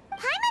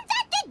 Paimon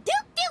thought the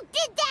Duke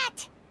did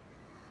that!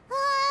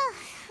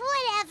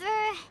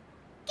 Whatever.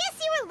 Guess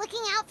you were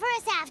looking out for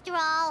us after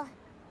all.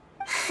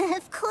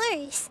 Of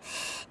course.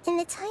 In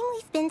the time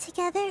we've been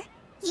together,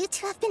 you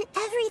two have been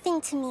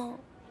everything to me.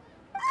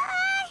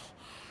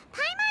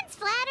 Paimon's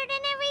flattered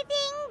and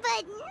everything,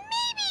 but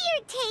maybe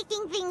you're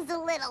taking things a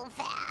little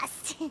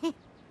fast.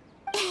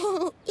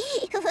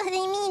 What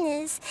I mean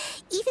is,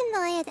 even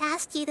though I had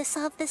asked you to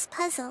solve this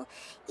puzzle,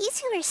 you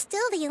two are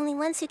still the only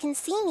ones who can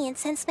see me and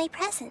sense my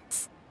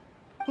presence.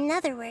 In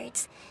other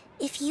words,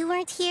 if you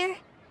weren't here,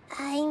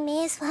 I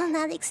may as well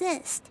not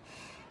exist.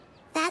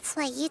 That's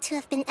why you two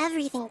have been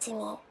everything to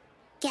me.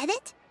 Get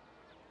it?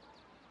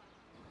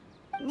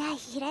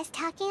 Nahida's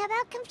talking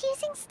about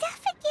confusing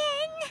stuff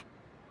again.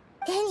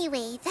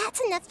 Anyway, that's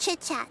enough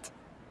chit-chat.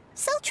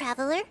 So,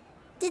 Traveler,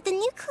 did the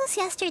new clues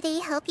yesterday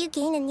help you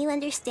gain a new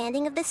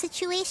understanding of the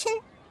situation?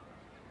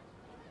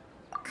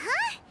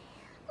 Huh?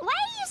 Why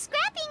are you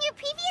scrapping your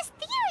previous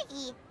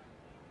theory?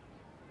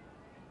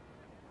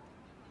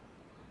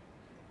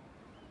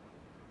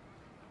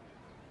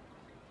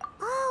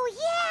 Oh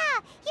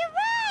yeah, you're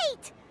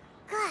right!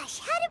 Gosh,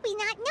 how did we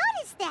not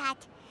notice that?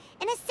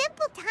 In a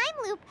simple time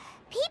loop,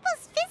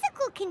 people's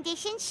physical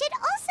condition should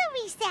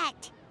also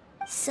reset.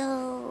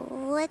 So,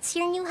 what's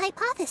your new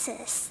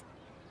hypothesis?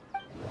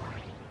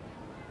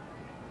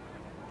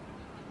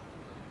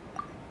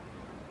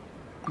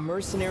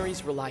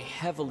 Mercenaries rely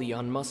heavily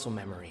on muscle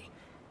memory,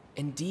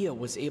 and Dia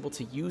was able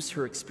to use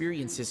her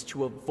experiences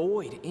to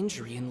avoid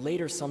injury in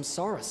later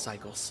Samsara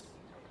cycles.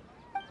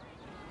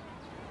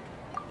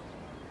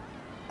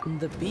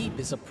 The beep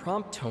is a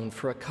prompt tone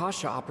for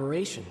Akasha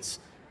operations.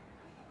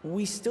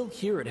 We still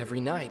hear it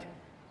every night,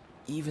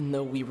 even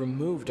though we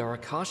removed our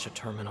Akasha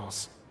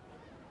terminals.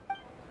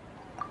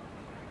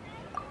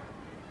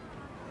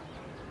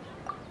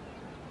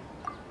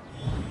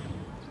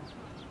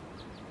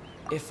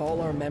 If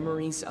all our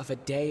memories of a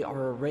day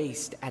are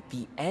erased at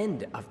the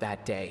end of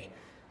that day,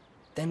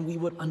 then we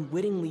would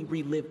unwittingly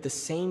relive the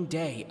same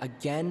day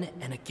again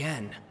and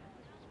again.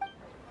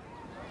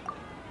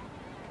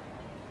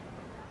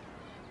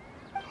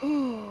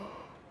 Oh!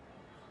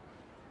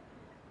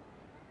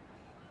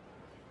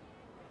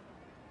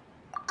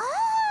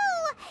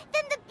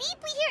 Then the beep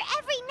we hear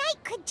every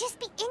night could just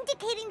be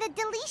indicating the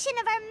deletion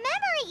of our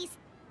memories!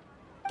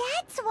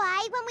 That's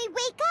why, when we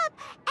wake up,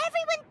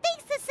 everyone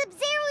thinks the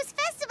Sabzeruz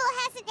Festival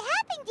hasn't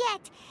happened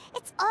yet!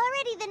 It's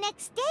already the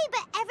next day,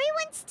 but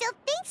everyone still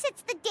thinks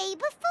it's the day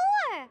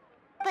before!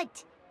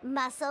 But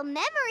muscle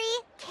memory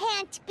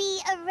can't be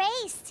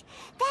erased.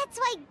 That's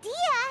why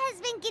Dia has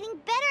been getting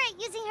better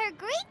at using her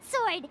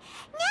greatsword.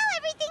 Now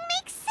everything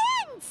makes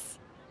sense!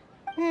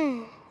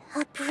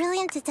 A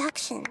brilliant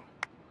deduction.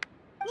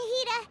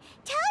 Nahida,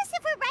 tell us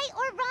if we're right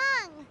or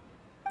wrong.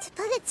 To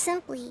put it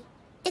simply,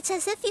 it's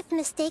as if you've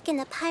mistaken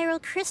a pyro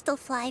crystal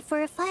fly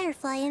for a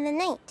firefly in the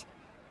night.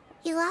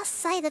 You lost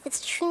sight of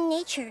its true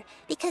nature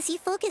because you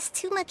focused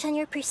too much on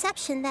your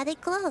perception that it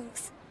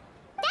glows.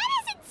 That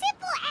isn't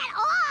simple at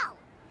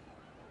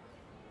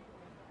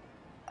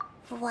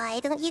all! Why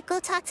don't you go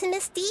talk to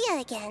Miss Dia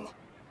again?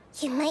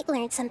 You might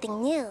learn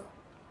something new.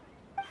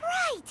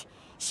 Right!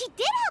 She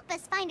did help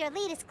us find our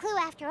latest clue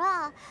after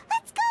all.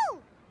 Let's go!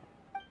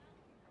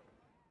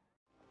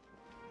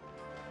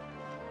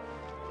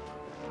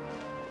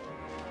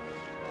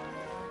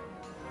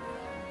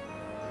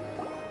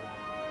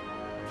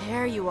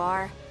 There you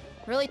are.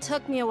 Really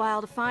took me a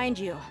while to find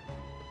you.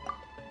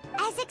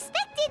 As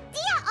expected,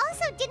 Dia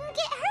also didn't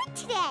get hurt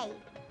today.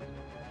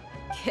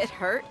 Get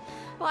hurt?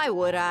 Why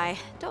would I?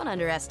 Don't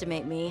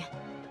underestimate me.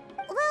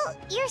 Well,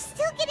 you're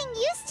still getting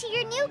used to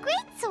your new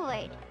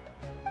greatsword.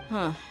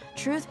 Huh.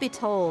 Truth be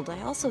told,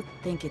 I also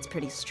think it's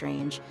pretty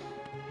strange.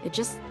 It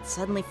just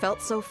suddenly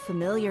felt so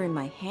familiar in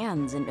my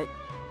hands and...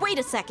 Wait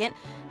a second!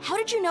 How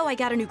did you know I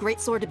got a new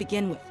greatsword to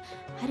begin with?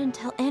 I didn't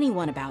tell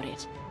anyone about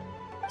it.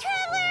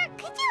 Traveler,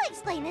 could you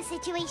explain the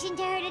situation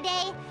to her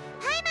today?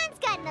 Paimon's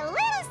gotten a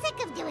little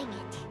sick of doing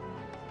it.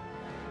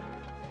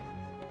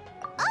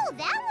 Oh,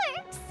 that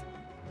works!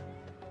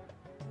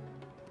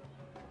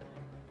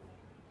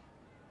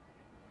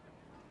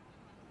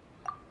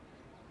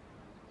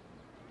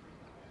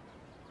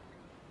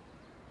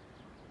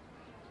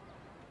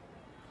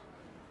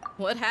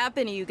 What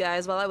happened to you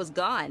guys while I was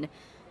gone?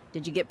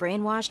 Did you get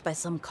brainwashed by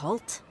some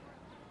cult?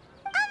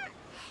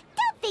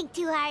 Don't think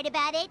too hard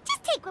about it.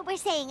 Just take what we're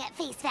saying at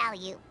face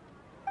value.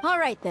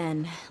 Alright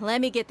then,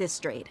 let me get this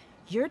straight.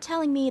 You're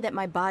telling me that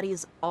my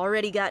body's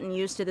already gotten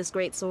used to this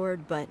great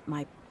sword, but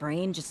my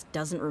brain just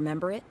doesn't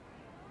remember it?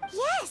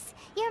 Yes,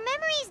 your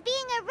memory's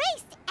being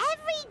erased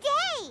every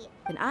day.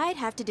 Then I'd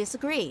have to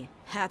disagree.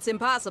 That's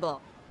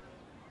impossible.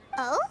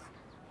 Oh?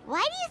 Why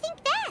do you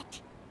think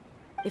that?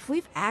 If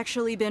we've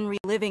actually been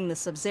reliving the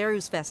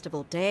Sabzeruz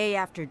Festival day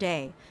after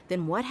day,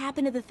 then what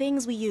happened to the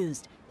things we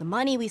used, the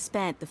money we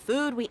spent, the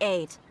food we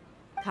ate?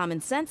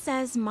 Common sense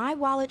says my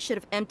wallet should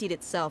have emptied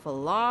itself a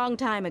long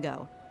time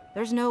ago.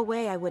 There's no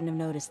way I wouldn't have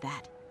noticed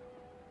that.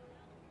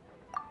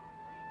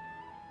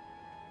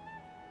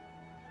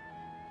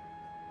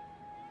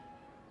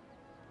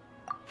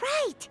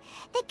 Right!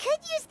 They could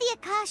use the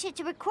Akasha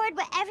to record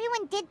what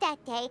everyone did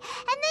that day, and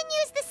then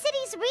use the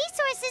city's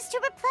resources to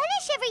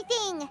replenish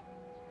everything!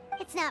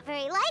 It's not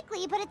very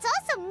likely, but it's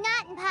also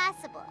not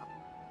impossible.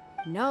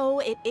 No,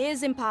 it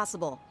is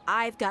impossible.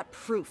 I've got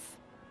proof.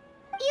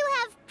 You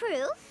have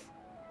proof?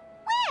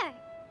 Where?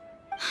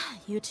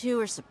 You two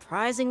are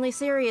surprisingly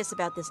serious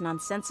about this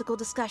nonsensical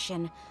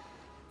discussion.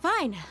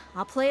 Fine,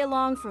 I'll play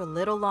along for a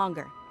little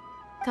longer.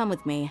 Come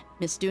with me,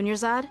 Miss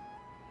Dunyarzad.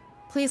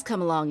 Please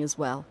come along as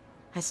well.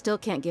 I still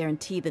can't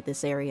guarantee that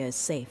this area is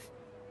safe.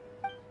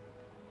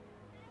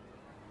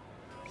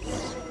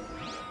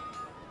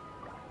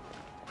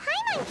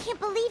 Paimon can't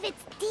believe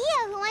it's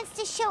Dia who wants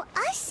to show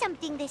us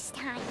something this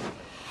time.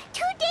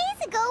 2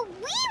 days ago,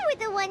 we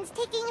were the ones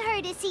taking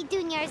her to see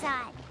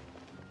Dunyarzad.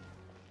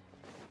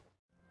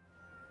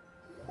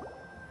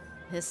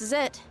 This is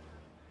it.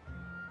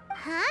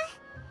 Huh?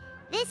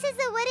 This is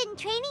a wooden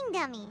training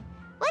dummy.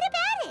 What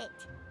about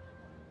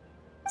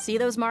it? See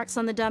those marks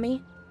on the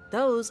dummy?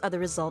 Those are the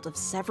result of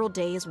several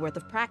days' worth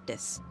of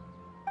practice.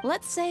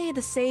 Let's say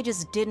the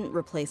sages didn't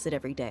replace it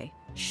every day.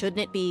 Shouldn't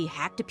it be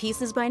hacked to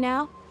pieces by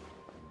now?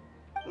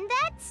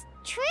 That's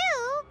true,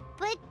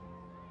 but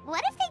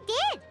what if they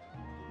did?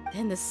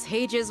 Then the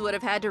sages would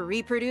have had to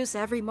reproduce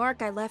every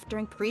mark I left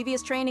during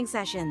previous training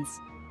sessions.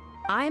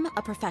 I'm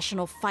a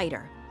professional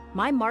fighter.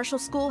 My martial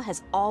school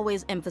has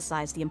always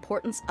emphasized the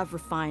importance of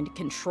refined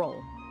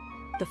control.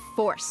 The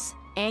force,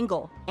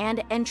 angle,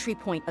 and entry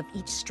point of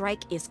each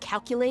strike is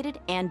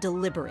calculated and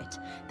deliberate.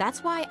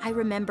 That's why I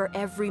remember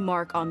every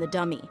mark on the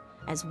dummy,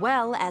 as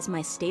well as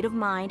my state of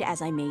mind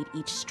as I made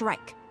each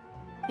strike.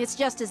 It's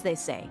just as they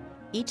say,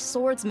 each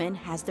swordsman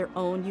has their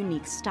own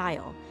unique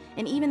style,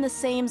 and even the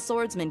same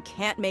swordsman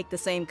can't make the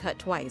same cut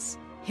twice.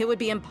 It would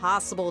be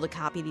impossible to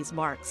copy these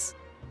marks.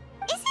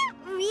 Is it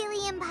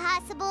really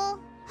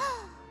impossible?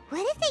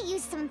 What if they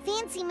use some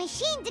fancy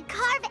machine to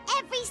carve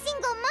every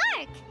single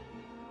mark?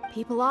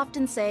 People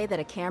often say that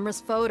a camera's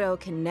photo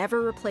can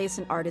never replace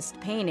an artist's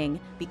painting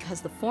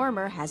because the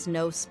former has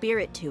no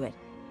spirit to it.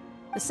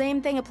 The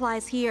same thing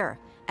applies here.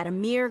 At a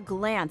mere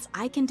glance,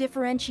 I can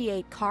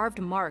differentiate carved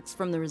marks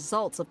from the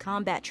results of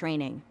combat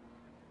training.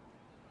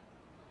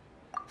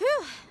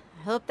 Whew,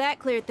 I hope that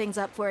cleared things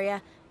up for you.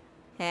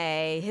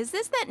 Hey, is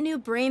this that new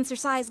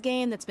brain-exercise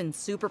game that's been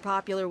super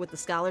popular with the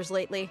scholars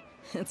lately?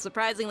 It's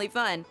surprisingly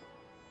fun.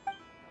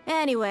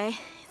 Anyway,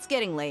 it's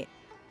getting late.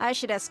 I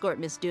should escort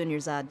Miss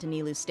Dunyarzad to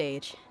Nilu's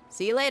stage.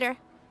 See you later.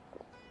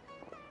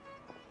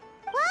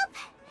 Well,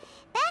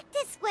 back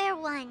to square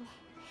one.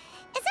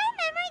 Is our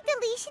memory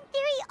deletion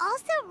theory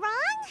also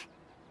wrong?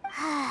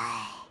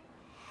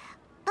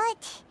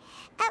 But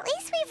at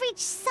least we've reached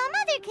some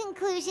other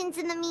conclusions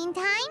in the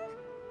meantime.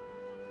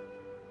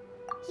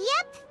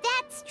 Yep,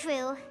 that's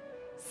true.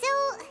 So,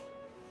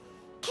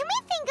 can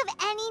we think of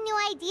any new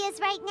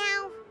ideas right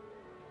now?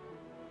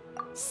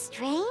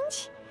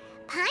 Strange?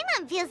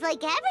 Paimon feels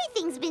like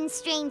everything's been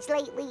strange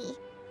lately.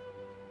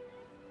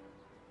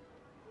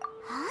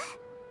 Huh?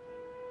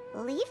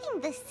 Leaving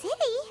the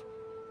city?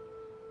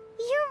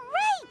 You're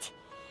right!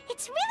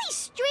 It's really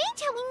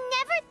strange how we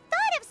never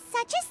thought of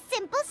such a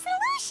simple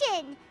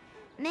solution!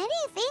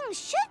 Many things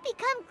should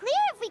become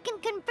clear if we can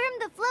confirm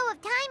the flow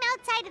of time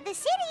outside of the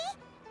city.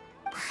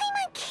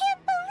 Paimon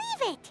can't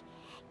believe it!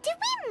 Did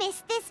we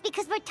miss this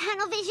because we're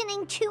tunnel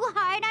visioning too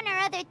hard on our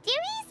other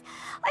theories?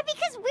 Or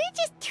because we're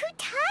just too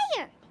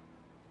tired?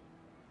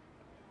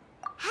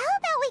 How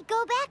about we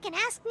go back and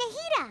ask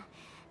Nahida?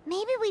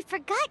 Maybe we've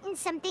forgotten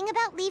something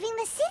about leaving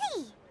the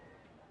city.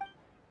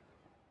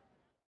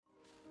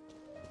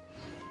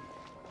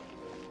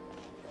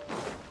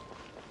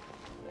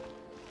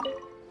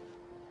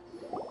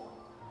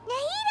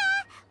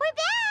 Nahida, we're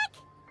back!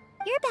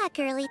 You're back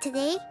early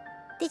today.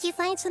 Did you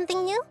find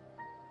something new?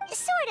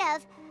 Sort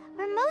of.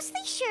 We're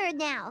mostly sure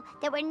now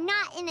that we're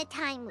not in a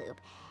time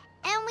loop.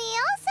 And we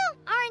also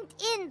aren't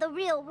in the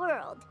real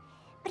world.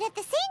 But at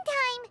the same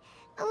time,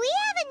 we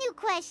have a new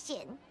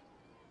question.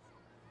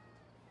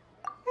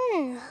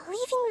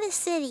 Leaving the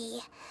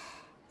city.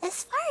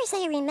 As far as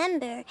I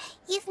remember,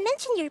 you've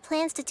mentioned your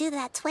plans to do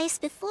that twice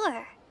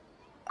before.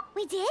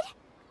 We did?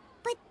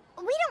 But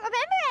we don't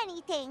remember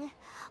anything.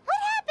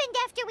 What happened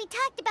after we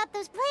talked about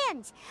those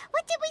plans?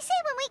 What did we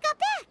say when we got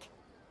back?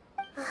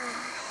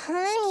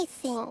 Let me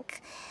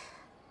think.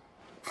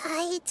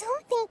 I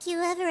don't think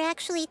you ever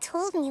actually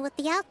told me what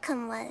the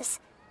outcome was.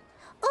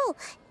 Oh,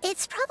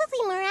 it's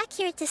probably more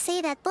accurate to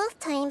say that both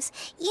times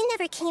you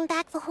never came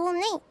back the whole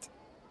night.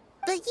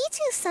 But you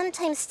two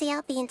sometimes stay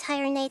out the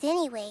entire night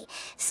anyway,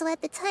 so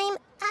at the time,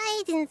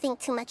 I didn't think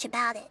too much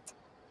about it.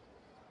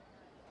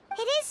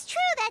 It is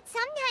true that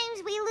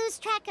sometimes we lose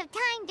track of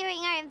time during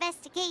our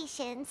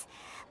investigations.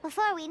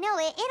 Before we know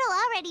it, it'll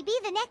already be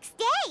the next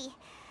day.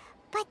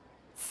 But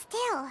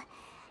still,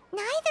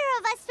 neither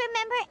of us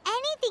remember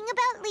anything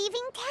about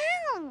leaving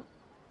town.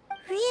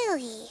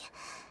 Really?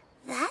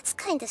 That's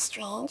kinda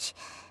strange.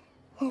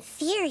 In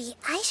theory,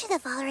 I should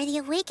have already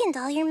awakened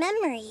all your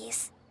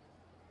memories.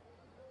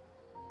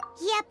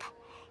 Yep,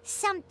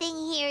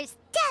 something here's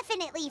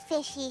definitely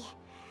fishy.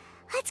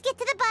 Let's get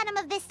to the bottom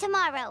of this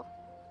tomorrow.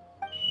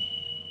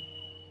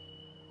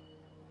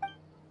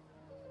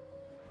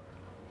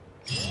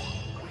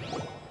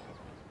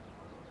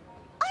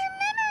 Our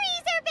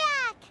memories are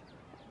back!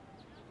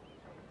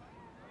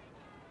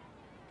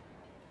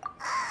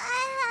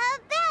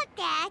 About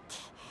that...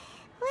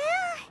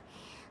 Well,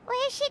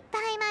 where should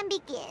Paimon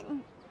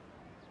begin?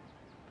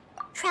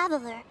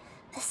 Traveler,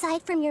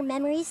 aside from your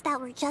memories that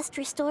were just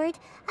restored,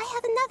 I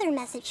have another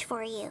message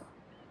for you.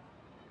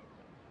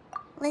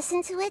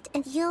 Listen to it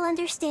and you'll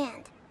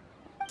understand.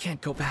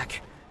 Can't go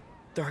back.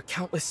 There are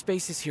countless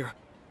spaces here.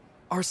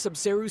 Our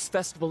Sabzeruz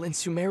Festival in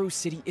Sumeru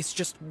City is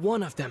just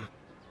one of them.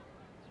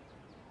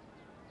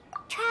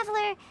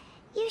 Traveler,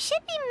 you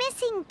should be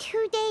missing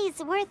 2 days'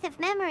 worth of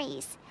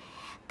memories.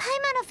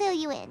 Paimon will fill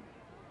you in.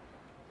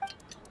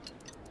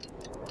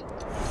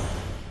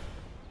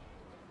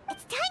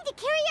 It's time to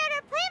carry out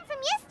our plan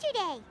from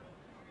yesterday.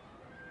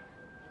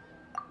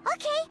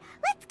 Okay,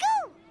 let's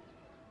go!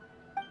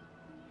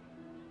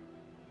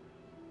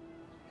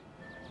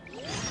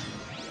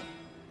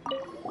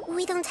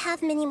 We don't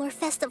have many more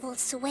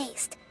festivals to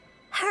waste.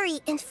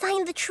 Hurry and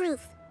find the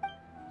truth.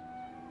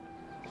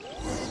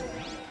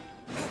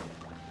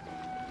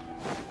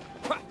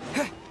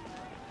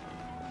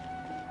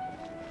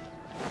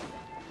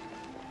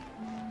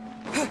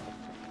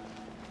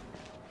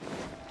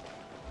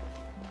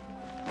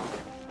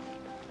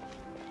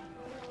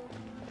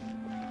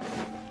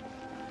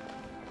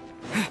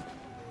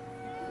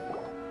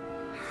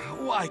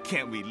 Why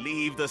can't we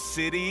leave the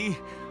city?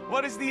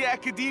 What is the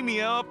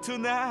Academia up to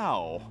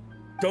now?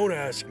 Don't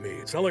ask me.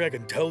 It's not like I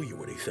can tell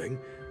you anything.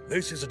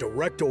 This is a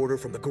direct order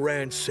from the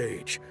Grand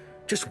Sage.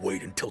 Just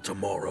wait until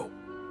tomorrow.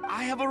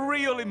 I have a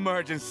real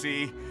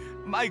emergency.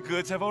 My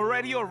goods have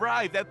already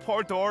arrived at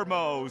Port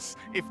Ormos.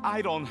 If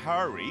I don't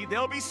hurry,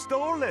 they'll be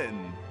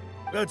stolen.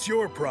 That's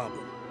your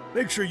problem.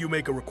 Make sure you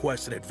make a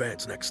request in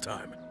advance next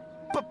time.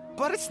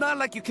 But it's not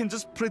like you can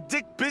just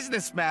predict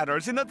business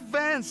matters in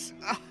advance.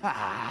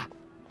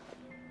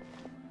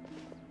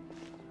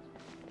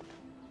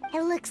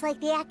 It looks like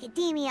the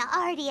Academia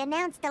already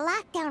announced a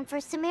lockdown for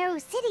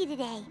Sumeru City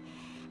today.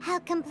 How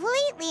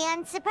completely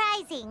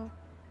unsurprising.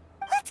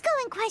 Let's go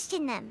and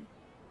question them.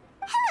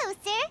 Hello,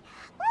 sir.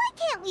 Why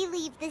can't we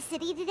leave the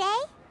city today?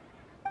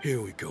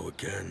 Here we go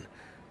again.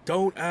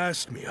 Don't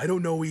ask me, I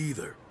don't know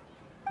either.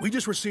 We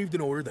just received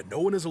an order that no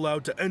one is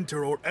allowed to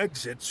enter or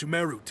exit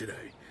Sumeru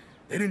today.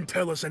 They didn't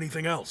tell us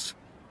anything else.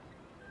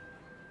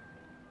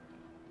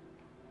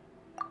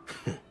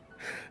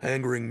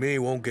 Angering me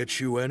won't get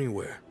you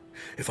anywhere.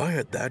 If I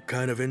had that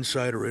kind of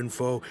insider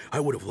info, I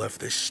would have left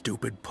this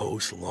stupid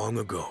post long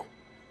ago.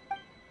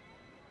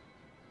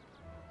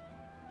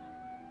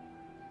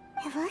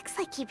 It looks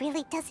like he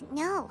really doesn't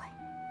know.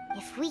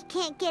 If we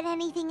can't get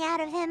anything out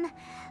of him,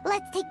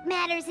 let's take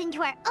matters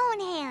into our own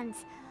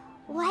hands.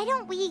 Why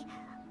don't we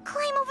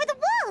climb over the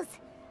walls?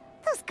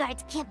 Those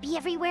guards can't be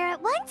everywhere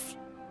at once.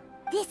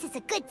 This is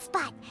a good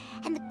spot,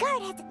 and the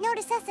guard hasn't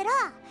noticed us at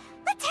all.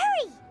 Let's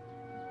hurry!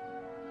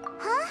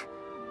 Huh?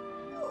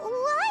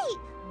 Why?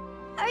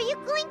 Are you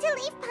going to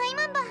leave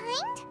Paimon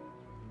behind?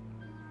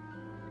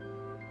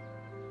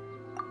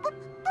 But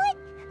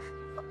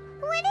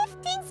what if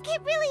things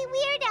get really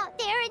weird out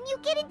there and you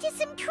get into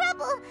some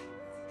trouble?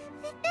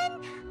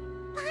 Then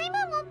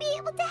Paimon won't be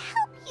able to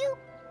help you.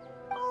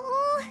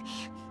 Oh,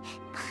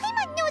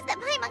 Paimon knows that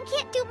Paimon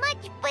can't do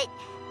much, but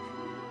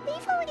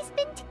we've always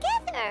been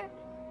together,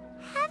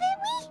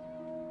 haven't we?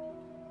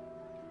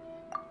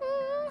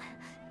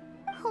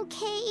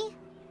 Okay.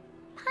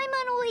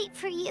 Paimon will wait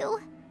for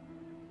you.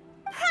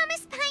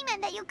 Promise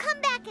Paimon that you'll come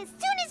back as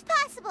soon as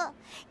possible.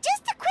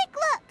 Just a quick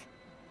look.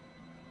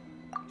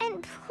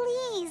 And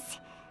please,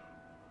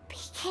 be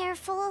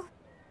careful.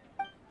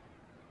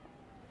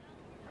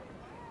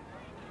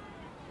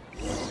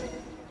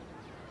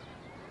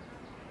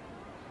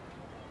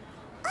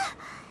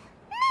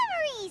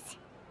 Memories!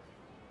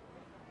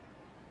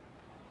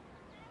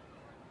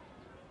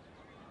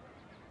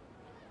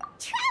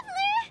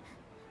 Traveler!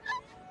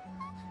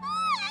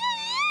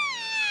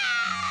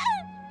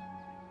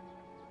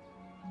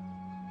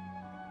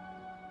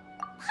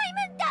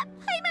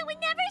 Paimon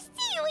would never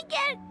see you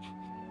again!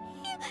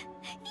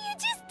 You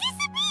just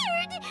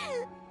disappeared!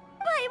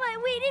 Paimon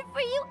waited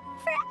for you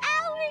for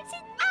hours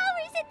and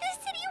hours at the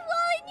city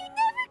wall and you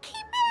never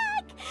came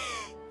back!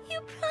 You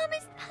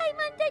promised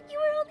Paimon that you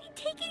were only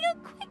taking a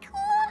quick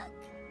look!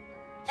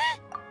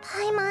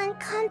 Paimon,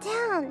 calm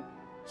down.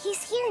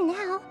 He's here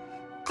now.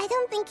 I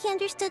don't think he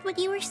understood what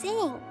you were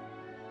saying.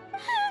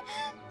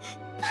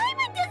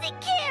 Paimon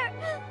doesn't care!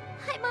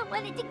 Paimon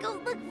wanted to go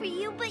look for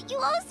you, but you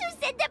also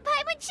said that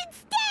Paimon should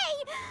stay!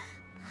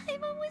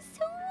 Paimon was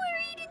so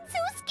worried and so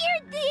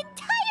scared the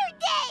entire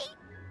day!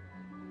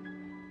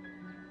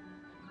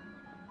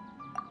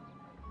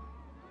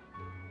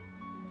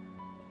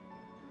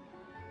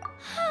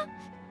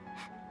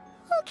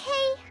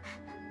 Okay.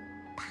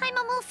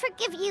 Paimon will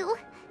forgive you.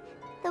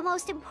 The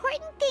most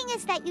important thing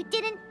is that you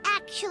didn't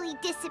actually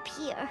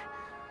disappear.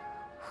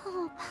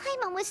 Oh,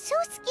 Paimon was so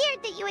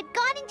scared that you had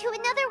gone into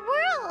another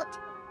world!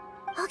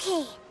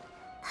 Okay,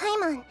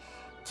 Paimon,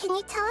 can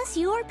you tell us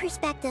your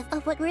perspective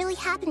of what really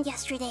happened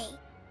yesterday?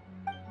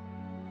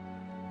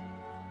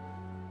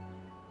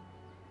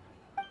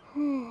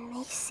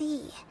 I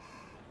see.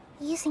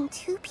 Using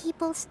two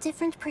people's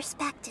different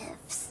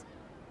perspectives.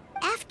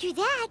 After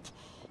that,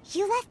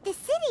 you left the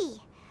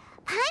city.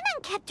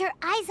 Paimon kept her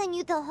eyes on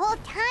you the whole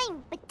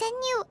time, but then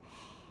you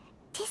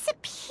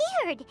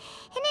disappeared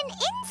in an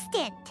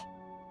instant.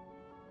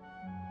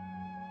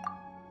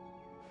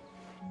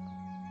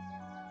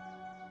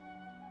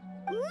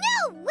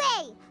 No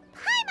way!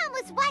 Paimon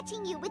was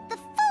watching you with the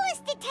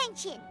fullest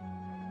attention.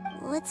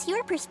 What's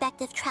your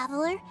perspective,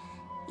 Traveler?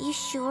 You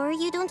sure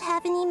you don't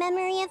have any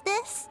memory of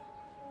this?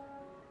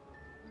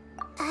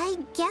 I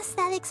guess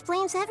that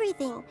explains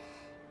everything.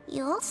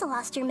 You also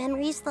lost your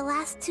memories the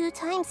last 2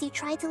 times you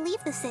tried to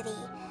leave the city.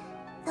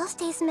 Those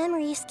days'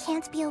 memories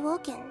can't be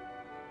awoken.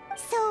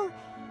 So,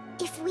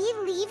 if we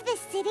leave the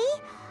city,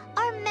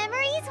 our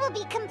memories will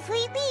be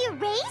completely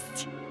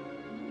erased?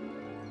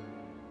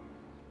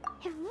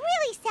 It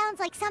really sounds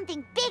like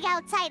something big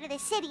outside of the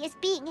city is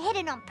being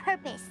hidden on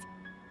purpose.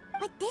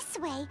 But this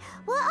way,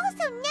 we'll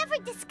also never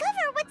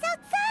discover what's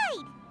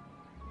outside.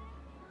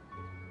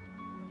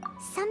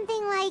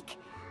 Something like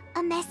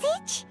a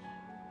message?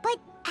 But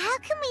how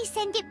can we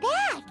send it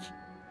back?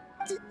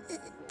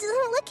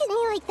 Don't look at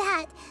me like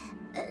that.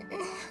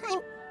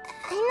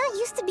 I'm not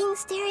used to being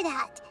stared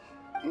at.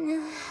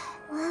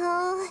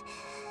 Well...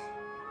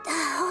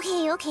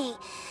 Okay.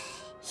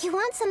 You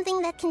want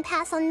something that can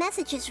pass on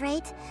messages,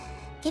 right?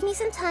 Give me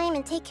some time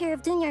and take care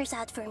of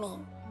Dunyarzad for me.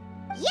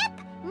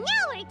 Yep!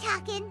 Now we're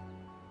talking!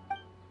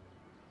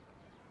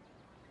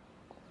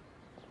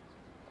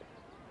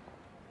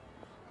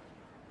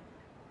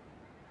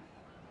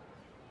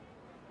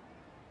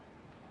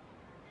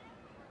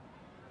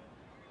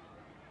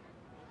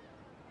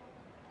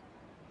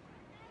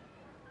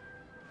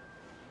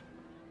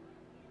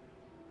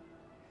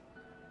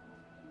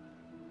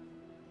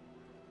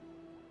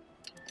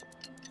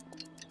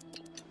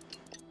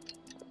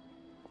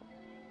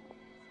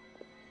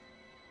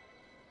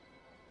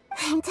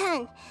 I'm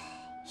done.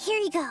 Here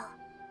you go.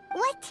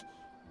 What?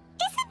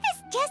 Isn't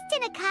this just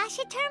an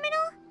Akasha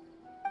terminal?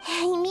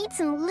 You made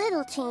some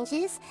little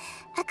changes.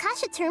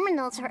 Akasha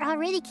terminals are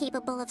already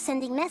capable of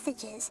sending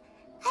messages.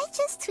 I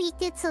just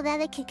tweaked it so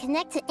that it could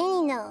connect to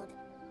any node.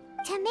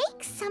 To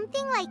make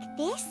something like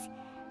this?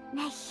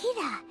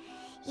 Nahida,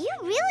 you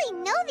really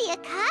know the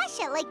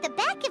Akasha like the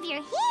back of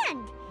your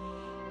hand.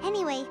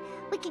 Anyway,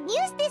 we can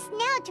use this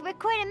now to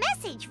record a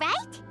message,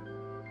 right?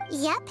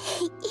 Yep.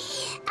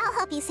 I'll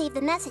help you save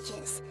the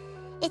messages.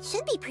 It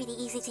should be pretty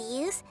easy to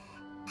use.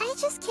 I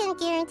just can't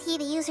guarantee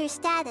the user's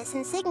status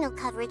and signal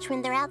coverage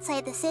when they're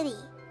outside the city.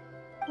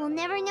 We'll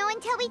never know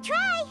until we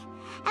try.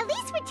 At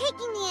least we're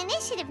taking the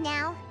initiative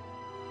now.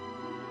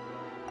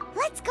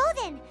 Let's go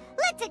then.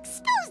 Let's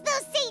expose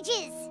those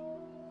sages!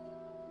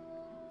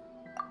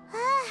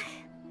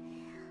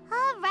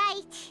 All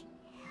right.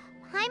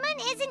 Paimon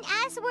isn't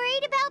as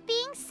worried about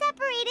being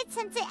separated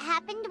since it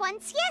happened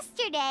once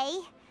yesterday.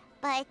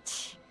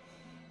 But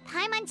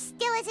Paimon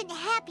still isn't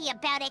happy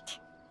about it.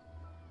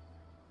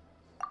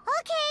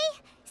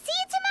 Okay, see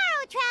you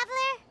tomorrow,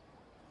 Traveler.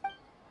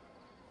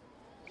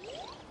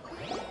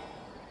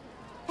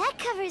 That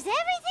covers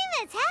everything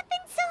that's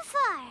happened so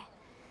far.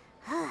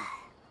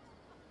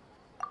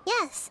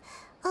 Yes,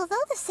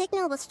 although the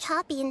signal was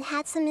choppy and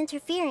had some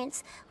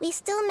interference, we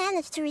still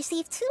managed to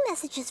receive 2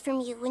 messages from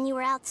you when you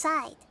were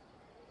outside.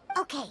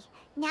 Okay,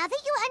 now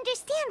that you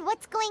understand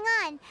what's going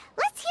on,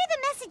 let's hear the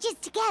messages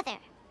together.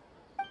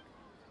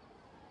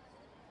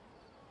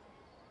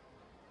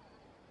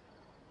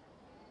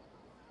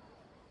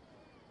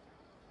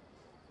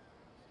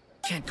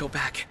 Can't go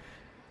back.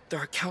 There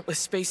are countless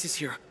spaces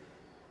here.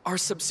 Our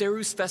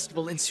Sabzeruz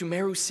Festival in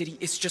Sumeru City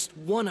is just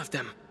one of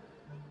them.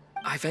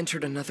 I've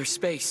entered another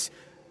space.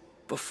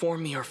 Before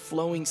me are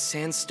flowing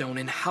sandstone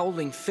and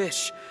howling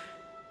fish.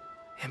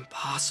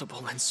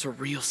 Impossible and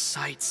surreal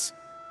sights.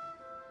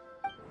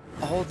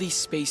 All these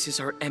spaces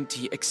are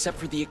empty except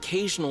for the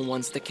occasional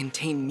ones that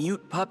contain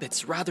mute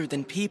puppets rather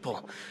than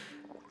people.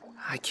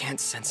 I can't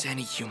sense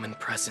any human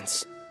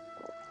presence.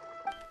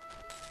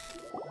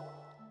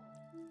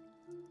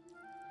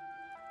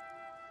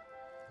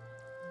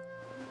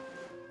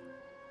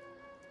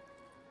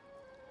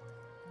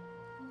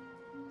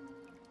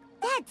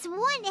 That's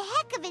one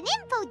heck of an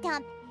info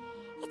dump.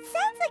 It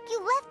sounds like you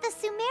left the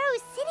Sumeru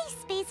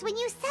city space when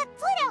you set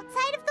foot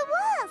outside of the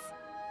walls.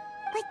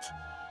 But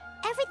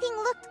everything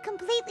looked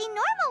completely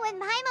normal when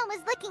Paimon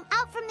was looking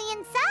out from the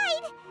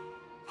inside.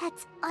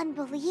 That's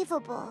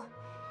unbelievable.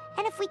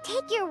 And if we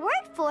take your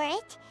word for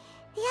it,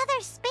 the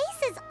other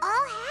spaces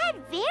all had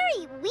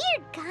very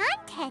weird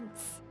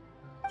contents.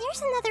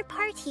 There's another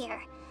part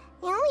here.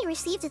 I only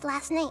received it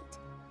last night.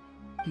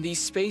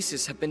 These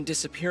spaces have been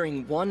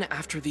disappearing one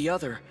after the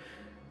other,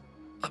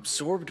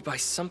 absorbed by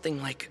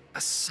something like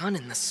a sun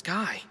in the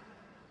sky.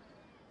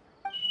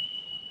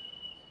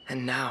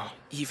 And now,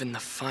 even the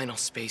final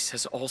space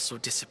has also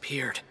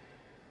disappeared.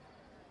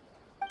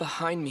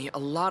 Behind me, a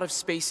lot of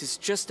spaces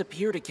just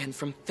appeared again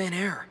from thin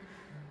air.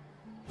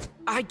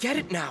 I get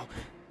it now!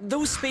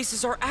 Those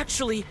spaces are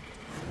actually...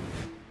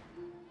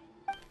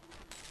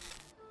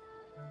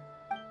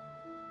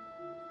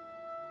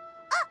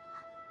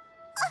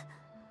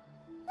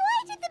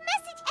 Why did the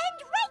message end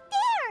right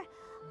there?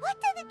 What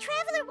did the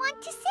Traveler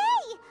want to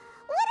say?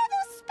 What are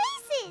those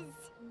spaces?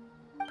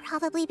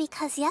 Probably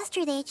because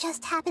yesterday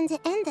just happened to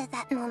end at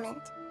that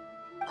moment.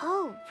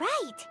 Oh,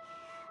 right.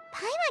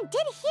 Paimon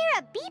did hear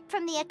a beep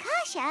from the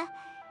Akasha.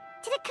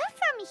 Did it come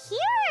from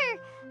here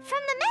or from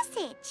the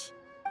message?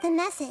 The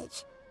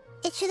message.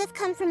 It should have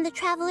come from the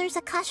Traveler's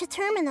Akasha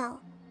terminal.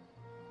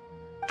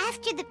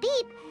 After the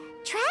beep,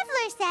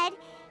 Traveler said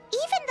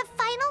even the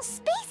final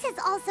spaces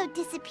also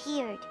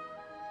disappeared.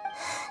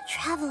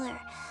 Traveler,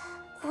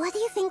 what do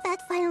you think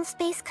that final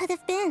space could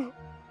have been?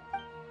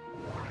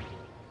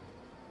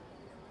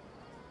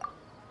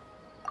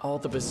 All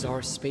the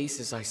bizarre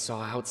spaces I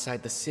saw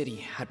outside the city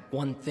had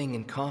one thing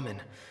in common: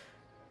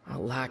 a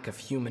lack of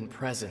human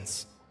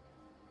presence.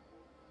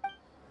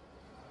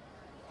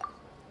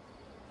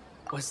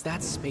 Was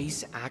that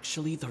space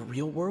actually the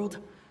real world?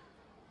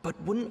 But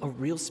wouldn't a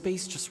real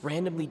space just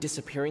randomly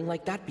disappearing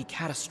like that be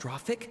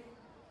catastrophic?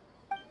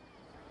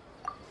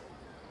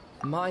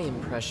 My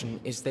impression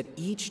is that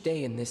each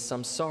day in this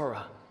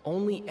Samsara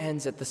only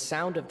ends at the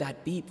sound of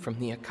that beep from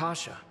the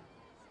Akasha.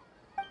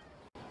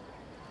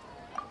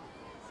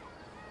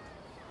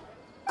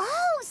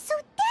 Oh, so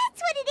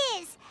that's what it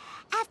is!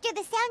 After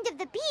the sound of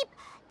the beep,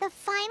 the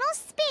final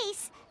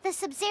space, the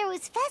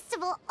Sabzeruz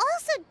Festival,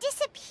 also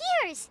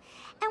disappears,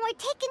 and we're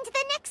taken to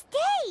the next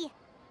day.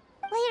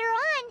 Later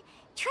on,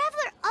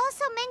 Traveler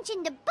also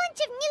mentioned a bunch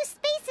of new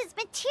spaces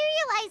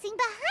materializing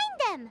behind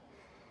them.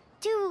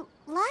 Do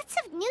lots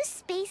of new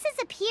spaces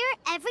appear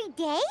every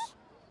day?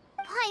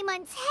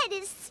 Paimon's head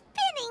is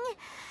spinning.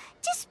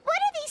 Just what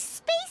are these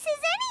spaces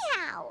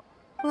anyhow?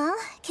 Well,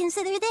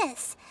 consider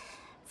this.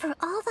 For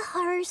all the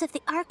horrors of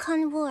the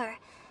Archon War,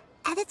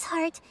 At its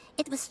heart,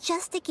 it was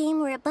just a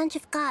game where a bunch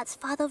of gods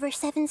fought over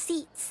 7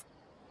 seats.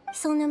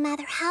 So no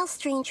matter how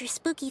strange or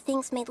spooky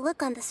things may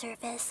look on the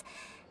surface,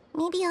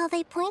 maybe all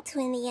they point to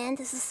in the end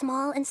is a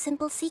small and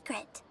simple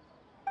secret.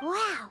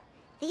 Wow,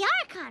 the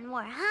Archon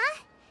War,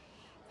 huh?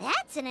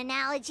 That's an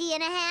analogy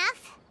and a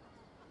half.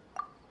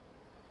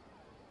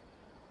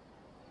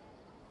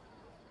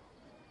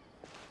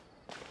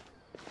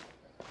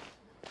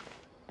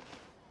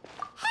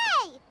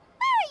 Hey,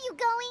 where are you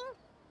going?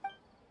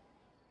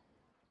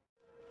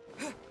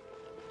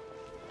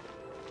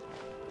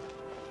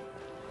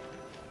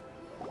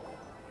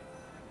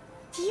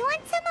 Do you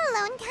want some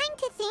alone time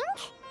to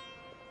think?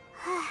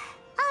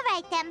 All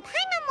right then,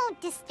 Paimon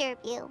won't disturb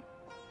you.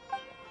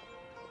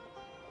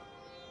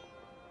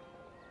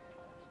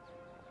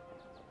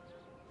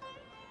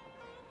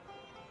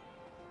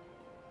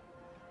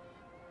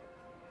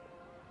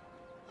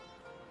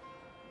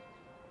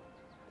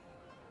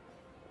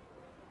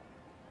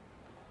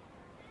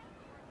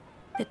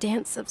 The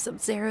dance of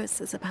Sabzeruz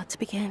is about to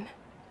begin.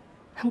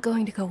 I'm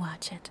going to go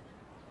watch it.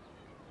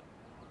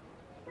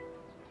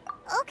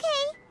 Okay.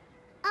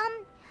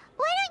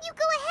 Why don't you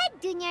go ahead,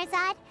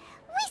 Dunyarzad?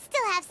 We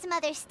still have some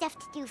other stuff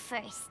to do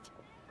first.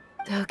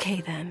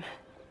 Okay then.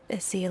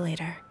 See you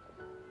later.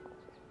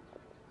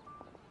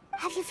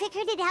 Have you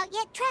figured it out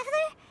yet,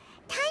 Traveler?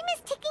 Time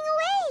is ticking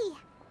away.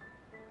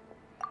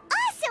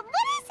 Awesome!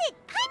 What is it?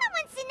 Paimon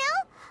wants to know.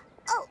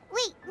 Oh,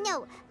 wait,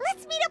 no.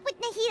 Let's meet up with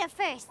Nahida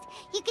first.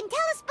 You can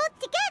tell us both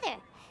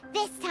together.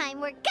 This time,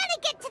 we're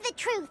gonna get to the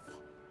truth.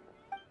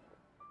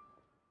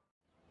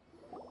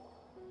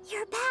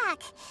 You're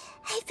back.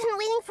 I've been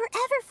waiting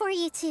forever for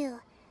you two.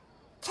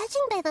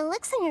 Judging by the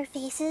looks on your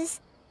faces,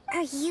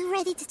 are you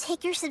ready to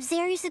take your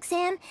Sabzeruz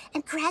exam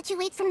and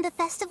graduate from the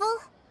festival?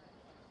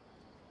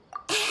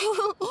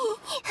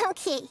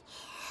 Okay.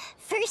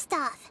 First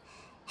off,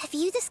 have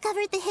you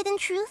discovered the hidden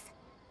truth?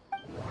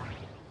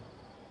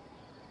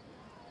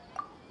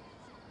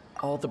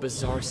 All the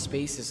bizarre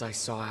spaces I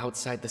saw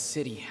outside the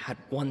city had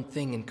one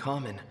thing in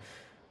common: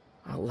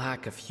 a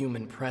lack of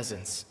human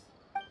presence.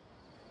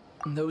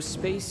 Those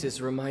spaces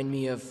remind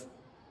me of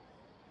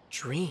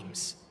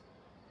dreams,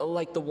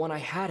 like the one I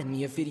had in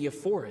the Avidia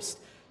Forest,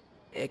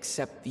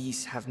 except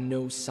these have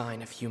no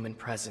sign of human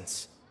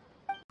presence.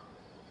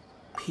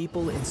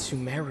 People in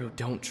Sumeru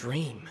don't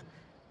dream.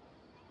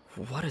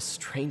 What a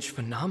strange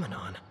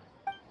phenomenon.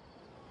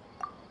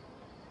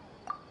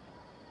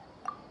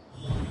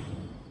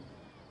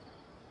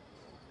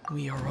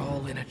 We are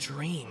all in a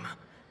dream.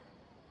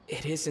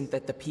 It isn't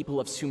that the people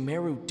of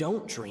Sumeru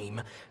don't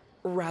dream.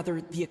 Rather,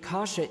 the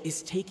Akasha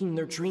is taking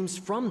their dreams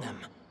from them.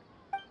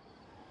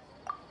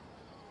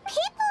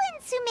 People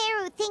in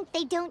Sumeru think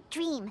they don't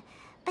dream,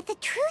 but the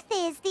truth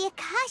is the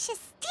Akasha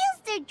steals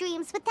their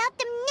dreams without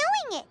them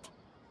knowing it.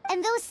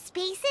 And those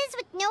spaces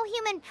with no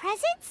human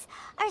presence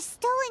are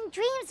stolen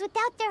dreams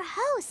without their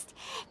host.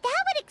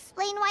 That would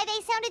explain why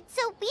they sounded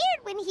so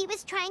weird when he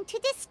was trying to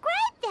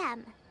describe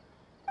them.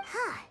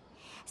 Huh.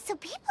 So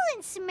people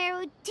in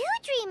Sumeru do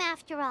dream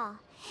after all.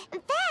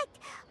 In fact,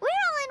 we're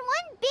all in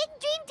one big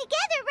dream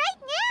together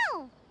right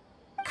now.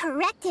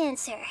 Correct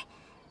answer.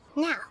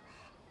 Now,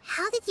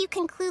 how did you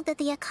conclude that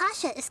the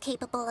Akasha is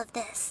capable of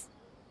this?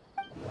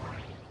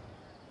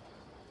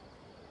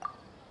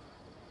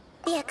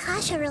 The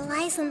Akasha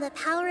relies on the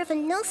power of a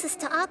gnosis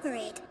to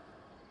operate.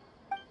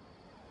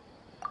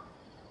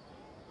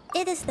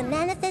 It is the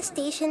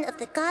manifestation of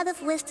the God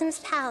of Wisdom's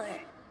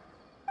power.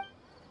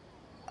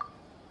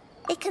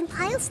 It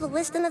compiles the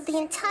wisdom of the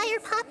entire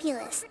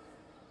populace.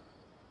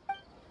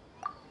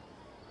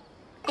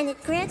 And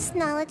it grants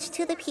knowledge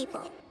to the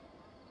people.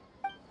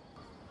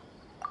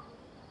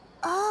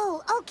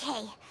 Oh,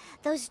 okay.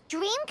 Those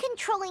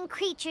dream-controlling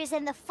creatures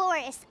in the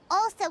forest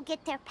also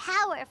get their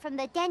power from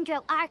the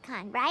Dendro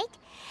Archon, right?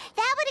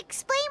 That would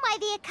explain why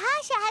the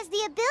Akasha has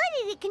the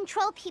ability to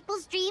control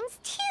people's dreams,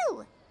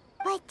 too.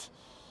 But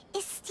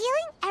is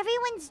stealing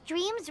everyone's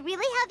dreams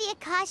really how the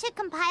Akasha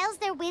compiles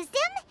their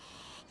wisdom?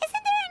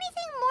 Isn't there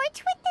anything more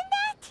to it than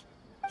that?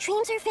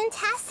 Dreams are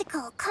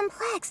fantastical,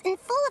 complex, and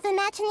full of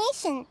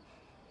imagination.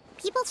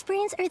 People's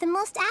brains are the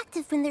most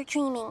active when they're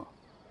dreaming.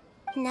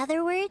 In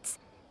other words,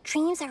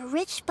 dreams are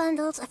rich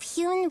bundles of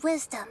human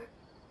wisdom.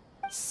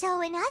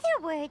 So in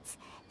other words,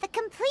 the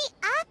complete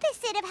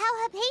opposite of how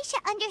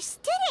Hypatia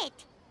understood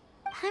it.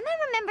 Paimon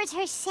remembers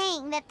her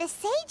saying that the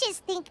sages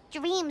think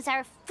dreams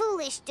are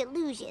foolish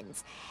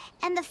delusions,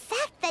 and the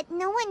fact that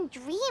no one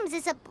dreams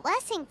is a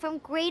blessing from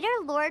Greater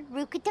Lord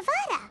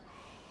Rukkhadevata.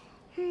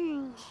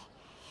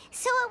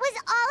 So it was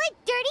all a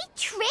dirty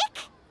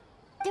trick?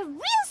 The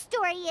real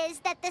story is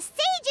that the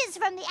sages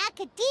from the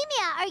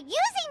Academia are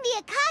using the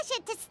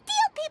Akasha to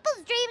steal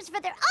people's dreams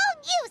for their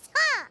own use,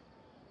 huh?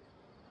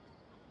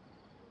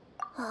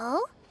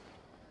 Oh?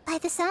 By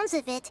the sounds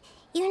of it,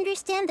 you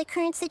understand the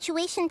current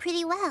situation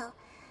pretty well.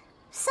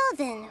 So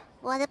then,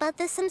 what about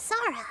the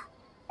Samsara?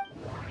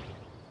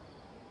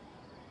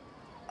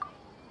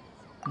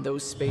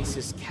 Those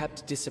spaces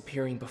kept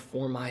disappearing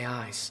before my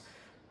eyes.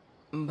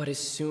 But as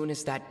soon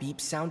as that beep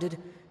sounded,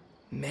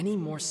 many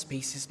more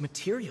spaces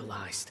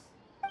materialized.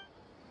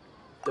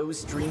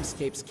 Those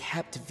dreamscapes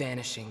kept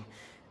vanishing.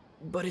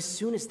 But as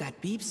soon as that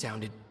beep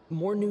sounded,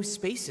 more new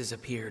spaces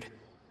appeared.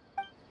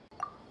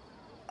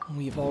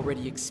 We've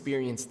already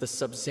experienced the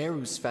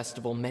Sabzeruz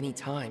Festival many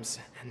times,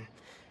 and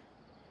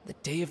the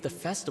day of the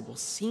festival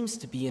seems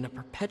to be in a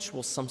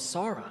perpetual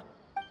samsara.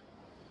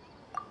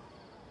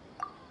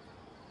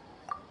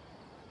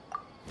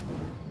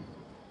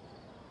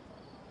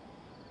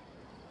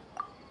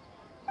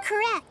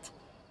 Correct.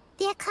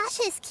 The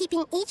Akasha is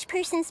keeping each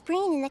person's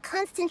brain in a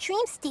constant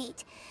dream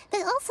state,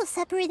 but also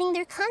separating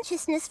their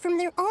consciousness from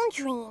their own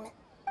dream.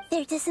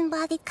 Their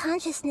disembodied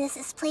consciousness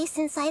is placed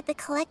inside the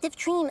collective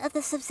dream of the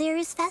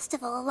Sabzeruz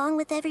Festival along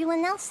with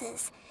everyone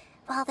else's,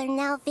 while their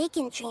now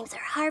vacant dreams are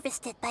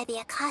harvested by the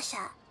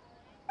Akasha.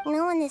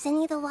 No one is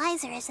any the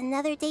wiser as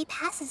another day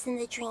passes in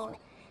the dream,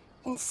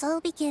 and so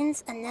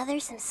begins another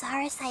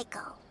samsara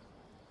cycle.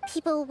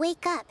 People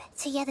wake up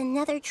to yet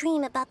another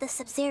dream about the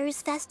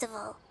Sabzeruz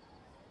Festival.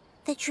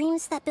 The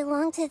dreams that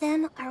belong to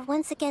them are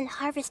once again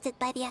harvested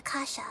by the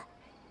Akasha,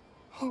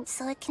 and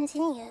so it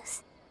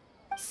continues.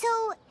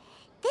 So,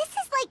 this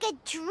is like a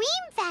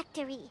dream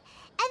factory,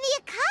 and the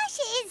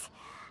Akasha is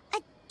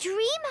a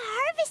dream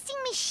harvesting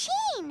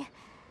machine.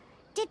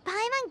 Did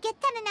Paimon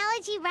get that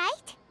analogy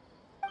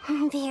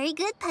right? Very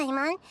good,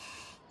 Paimon.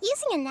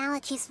 Using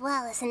analogies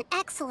well is an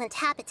excellent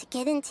habit to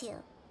get into.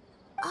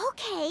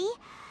 Okay,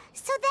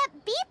 so that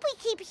beep we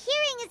keep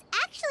hearing is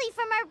actually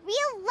from our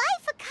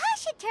real-life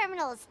Akasha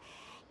terminals.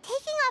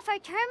 Taking off our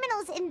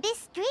terminals in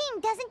this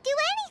dream doesn't do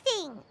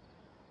anything.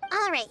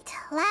 Alright,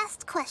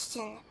 last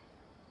question.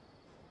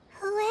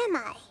 Who am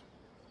I?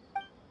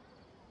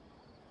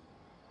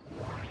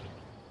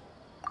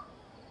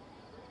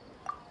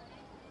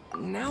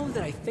 Now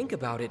that I think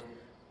about it,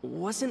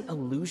 wasn't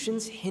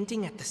illusions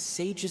hinting at the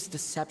sage's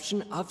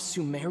deception of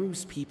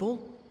Sumeru's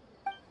people?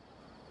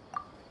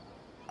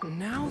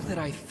 Now that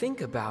I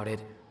think about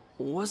it,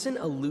 wasn't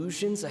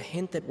illusions a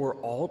hint that we're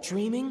all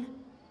dreaming?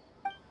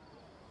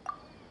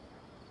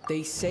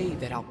 They say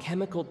that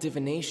alchemical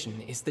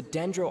divination is the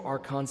Dendro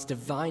Archon's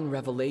divine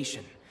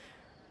revelation.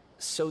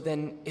 So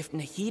then, if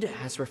Nahida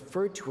has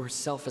referred to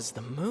herself as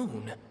the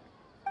moon...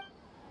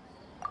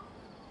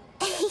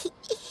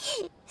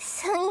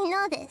 So you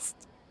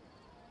noticed.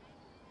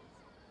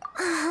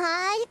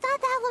 I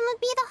thought that one would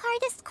be the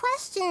hardest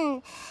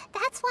question.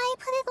 That's why I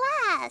put it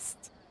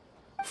last.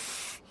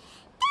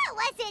 That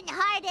wasn't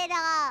hard at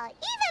all.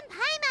 Even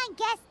Paimon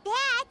guessed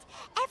that.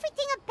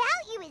 Everything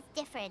about you is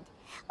different.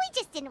 We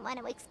just didn't want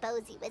to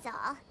expose you is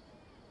all.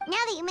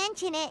 Now that you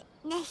mention it,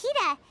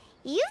 Nahida,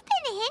 you've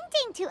been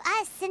hinting to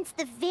us since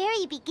the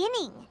very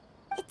beginning.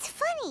 It's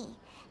funny,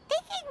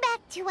 thinking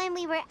back to when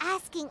we were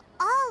asking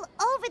all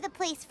over the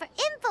place for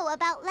info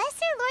about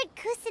Lesser Lord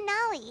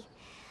Kusanali.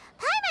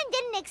 Paimon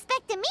didn't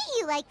expect to meet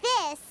you like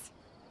this.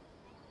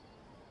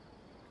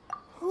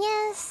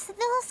 Yes,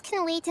 those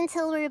can wait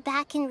until we're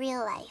back in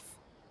real life.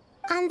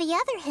 On the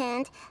other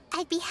hand,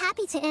 I'd be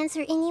happy to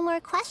answer any more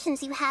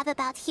questions you have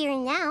about here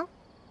and now.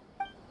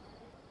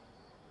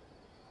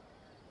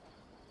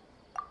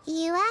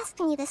 You asked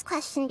me this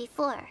question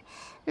before.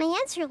 My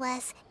answer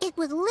was, it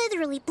would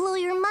literally blow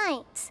your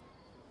minds.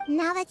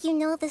 Now that you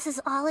know this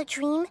is all a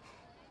dream,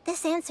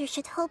 this answer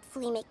should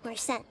hopefully make more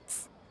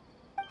sense.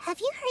 Have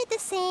you heard the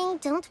saying,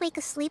 don't wake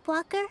a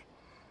sleepwalker?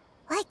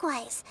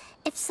 Likewise,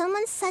 if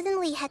someone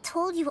suddenly had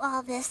told you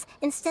all this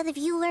instead of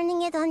you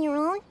learning it on your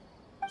own,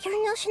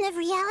 your notion of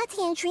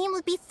reality and dream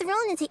would be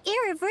thrown into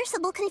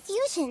irreversible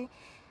confusion.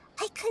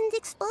 I couldn't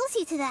expose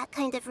you to that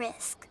kind of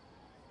risk.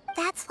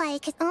 That's why I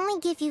could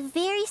only give you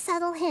very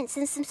subtle hints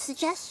and some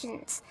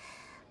suggestions.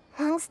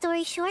 Long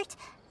story short,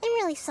 I'm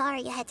really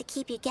sorry I had to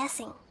keep you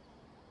guessing.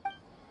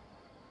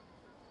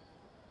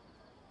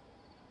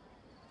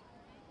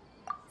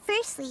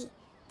 Firstly,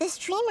 this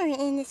dream we're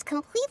in is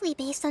completely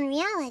based on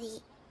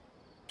reality.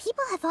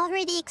 People have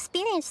already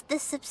experienced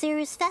this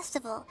Sabzeruz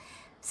Festival,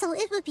 so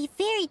it would be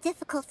very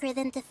difficult for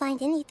them to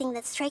find anything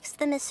that strikes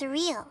them as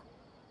surreal.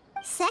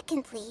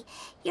 Secondly,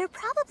 you're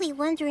probably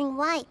wondering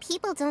why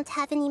people don't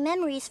have any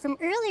memories from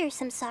earlier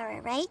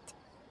samsara, right?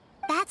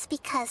 That's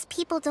because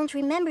people don't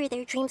remember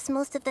their dreams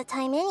most of the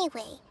time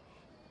anyway.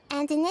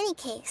 And in any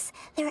case,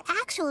 their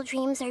actual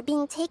dreams are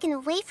being taken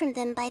away from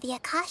them by the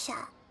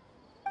Akasha.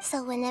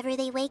 So whenever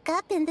they wake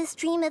up in this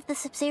dream of the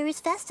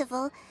Sabzeruz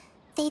Festival,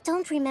 they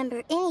don't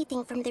remember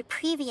anything from their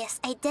previous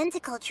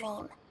identical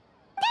dream.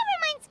 That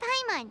reminds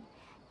Paimon.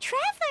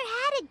 Traveler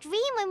had a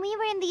dream when we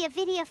were in the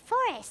Avidia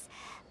Forest,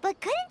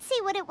 but couldn't see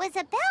what it was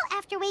about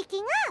after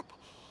waking up.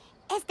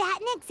 Is that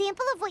an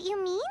example of what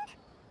you mean?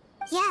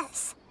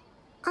 Yes.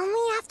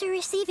 Only after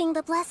receiving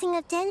the blessing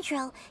of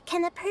Dendro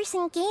can a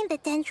person gain the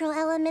Dendro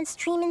element's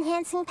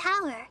dream-enhancing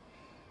power.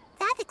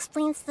 That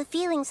explains the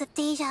feelings of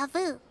déjà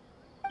vu.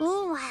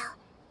 Meanwhile,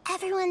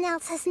 everyone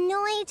else has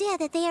no idea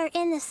that they are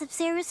in the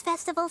Sabzeruz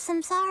Festival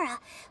Samsara,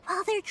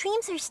 while their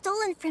dreams are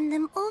stolen from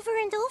them over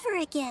and over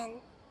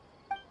again.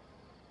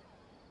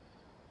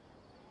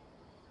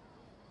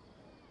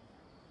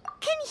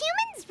 Can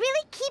humans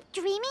really keep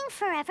dreaming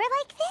forever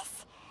like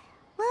this?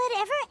 Will it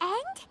ever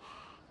end?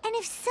 And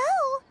if so,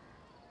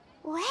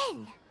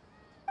 when?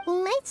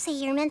 say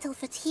your mental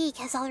fatigue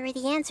has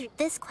already answered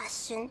this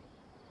question.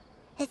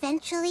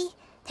 Eventually,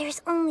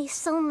 there's only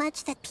so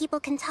much that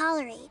people can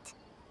tolerate.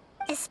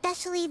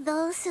 Especially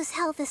those whose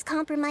health is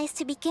compromised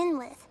to begin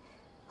with,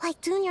 like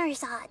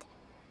Dunyarzad.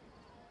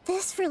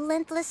 This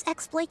relentless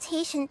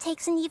exploitation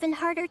takes an even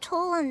harder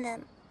toll on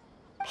them.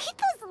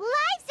 People's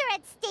lives are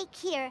at stake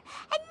here,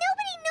 and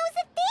nobody knows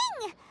a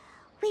thing!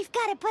 We've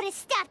got to put a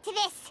stop to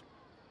this!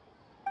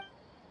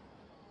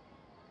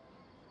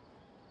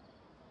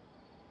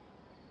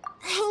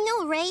 I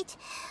know, right?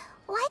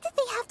 Why did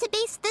they have to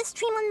base this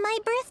dream on my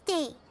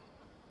birthday?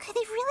 Could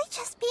it really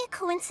just be a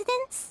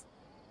coincidence?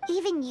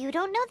 Even you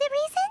don't know the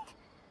reason?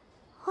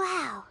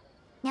 Wow,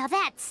 now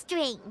that's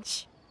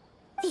strange.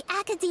 The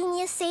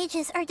Academia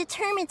sages are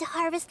determined to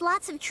harvest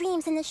lots of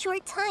dreams in a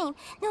short time,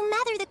 no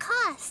matter the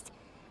cost.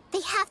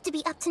 They have to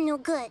be up to no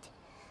good.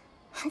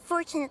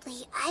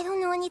 Unfortunately, I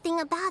don't know anything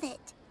about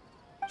it.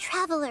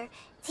 Traveler,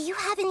 do you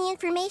have any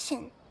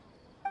information?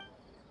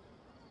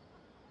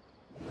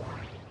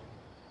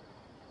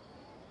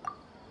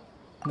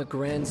 The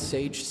Grand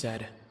Sage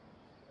said,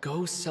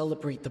 "Go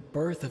celebrate the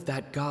birth of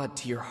that god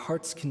to your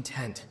heart's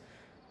content."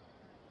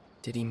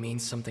 Did he mean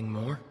something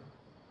more?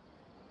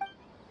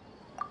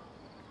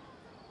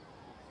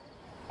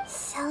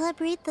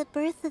 Celebrate the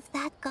birth of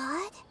that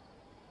god?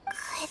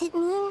 Could it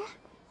mean...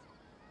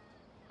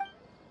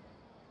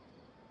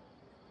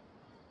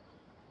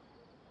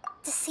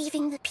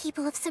 deceiving the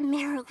people of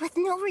Sumeru with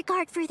no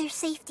regard for their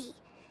safety?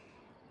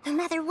 No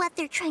matter what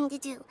they're trying to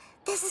do,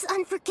 this is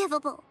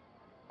unforgivable.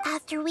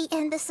 After we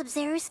end the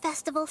Sabzeruz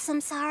Festival,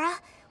 Samsara,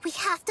 we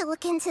have to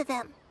look into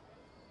them.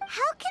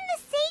 How can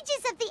the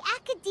sages of the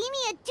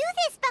Academia do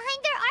this behind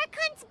their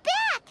Archon's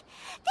back?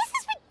 This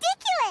is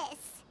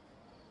ridiculous!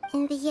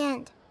 In the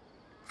end,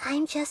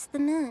 I'm just the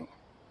moon.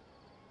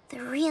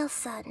 The real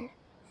sun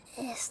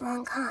is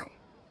long gone.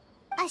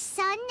 A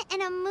sun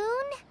and a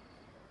moon?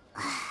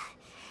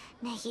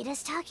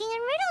 Nahida's talking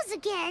in riddles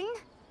again.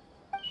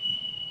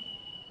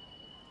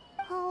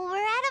 Oh,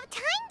 we're out of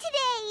time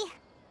today!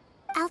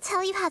 I'll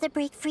tell you how to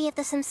break free of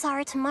the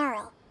Samsara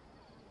tomorrow.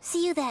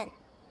 See you then.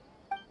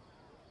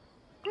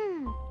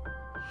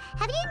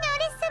 Have you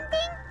noticed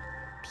something?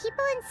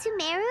 People in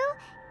Sumeru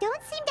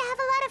don't seem to have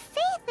a lot of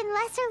faith in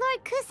Lesser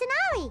Lord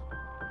Kusanali.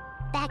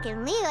 Back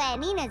in Liyue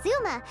and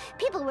Inazuma,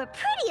 people were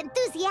pretty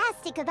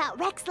enthusiastic about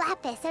Rex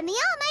Lapis and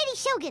the Almighty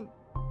Shogun.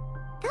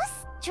 Those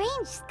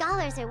strange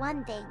scholars are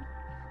one thing,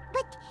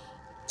 but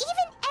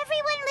even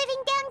everyone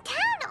living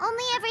downtown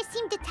only ever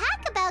seemed to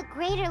talk about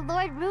Greater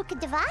Lord Ruka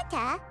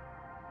Devata.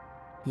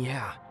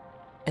 Yeah,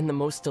 and the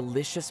most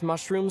delicious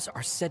mushrooms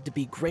are said to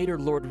be Greater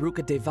Lord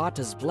Ruka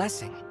Devata's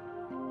blessing.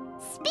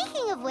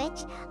 Speaking of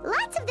which,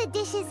 lots of the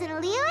dishes in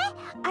Liyue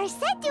are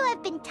said to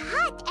have been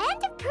taught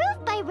and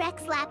approved by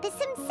Rex Lapis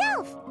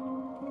himself.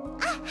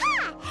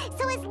 Aha!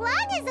 So as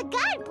long as a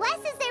god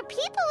blesses their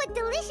people with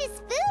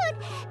delicious food,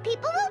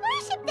 people will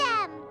worship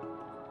them.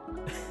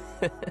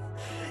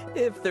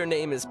 If their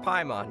name is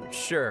Paimon,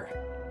 sure.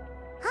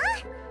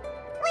 Huh?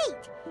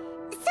 Wait,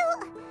 so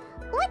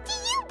what do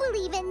you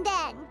believe in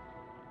then?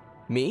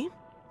 Me?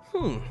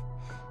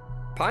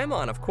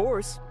 Paimon, of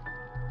course.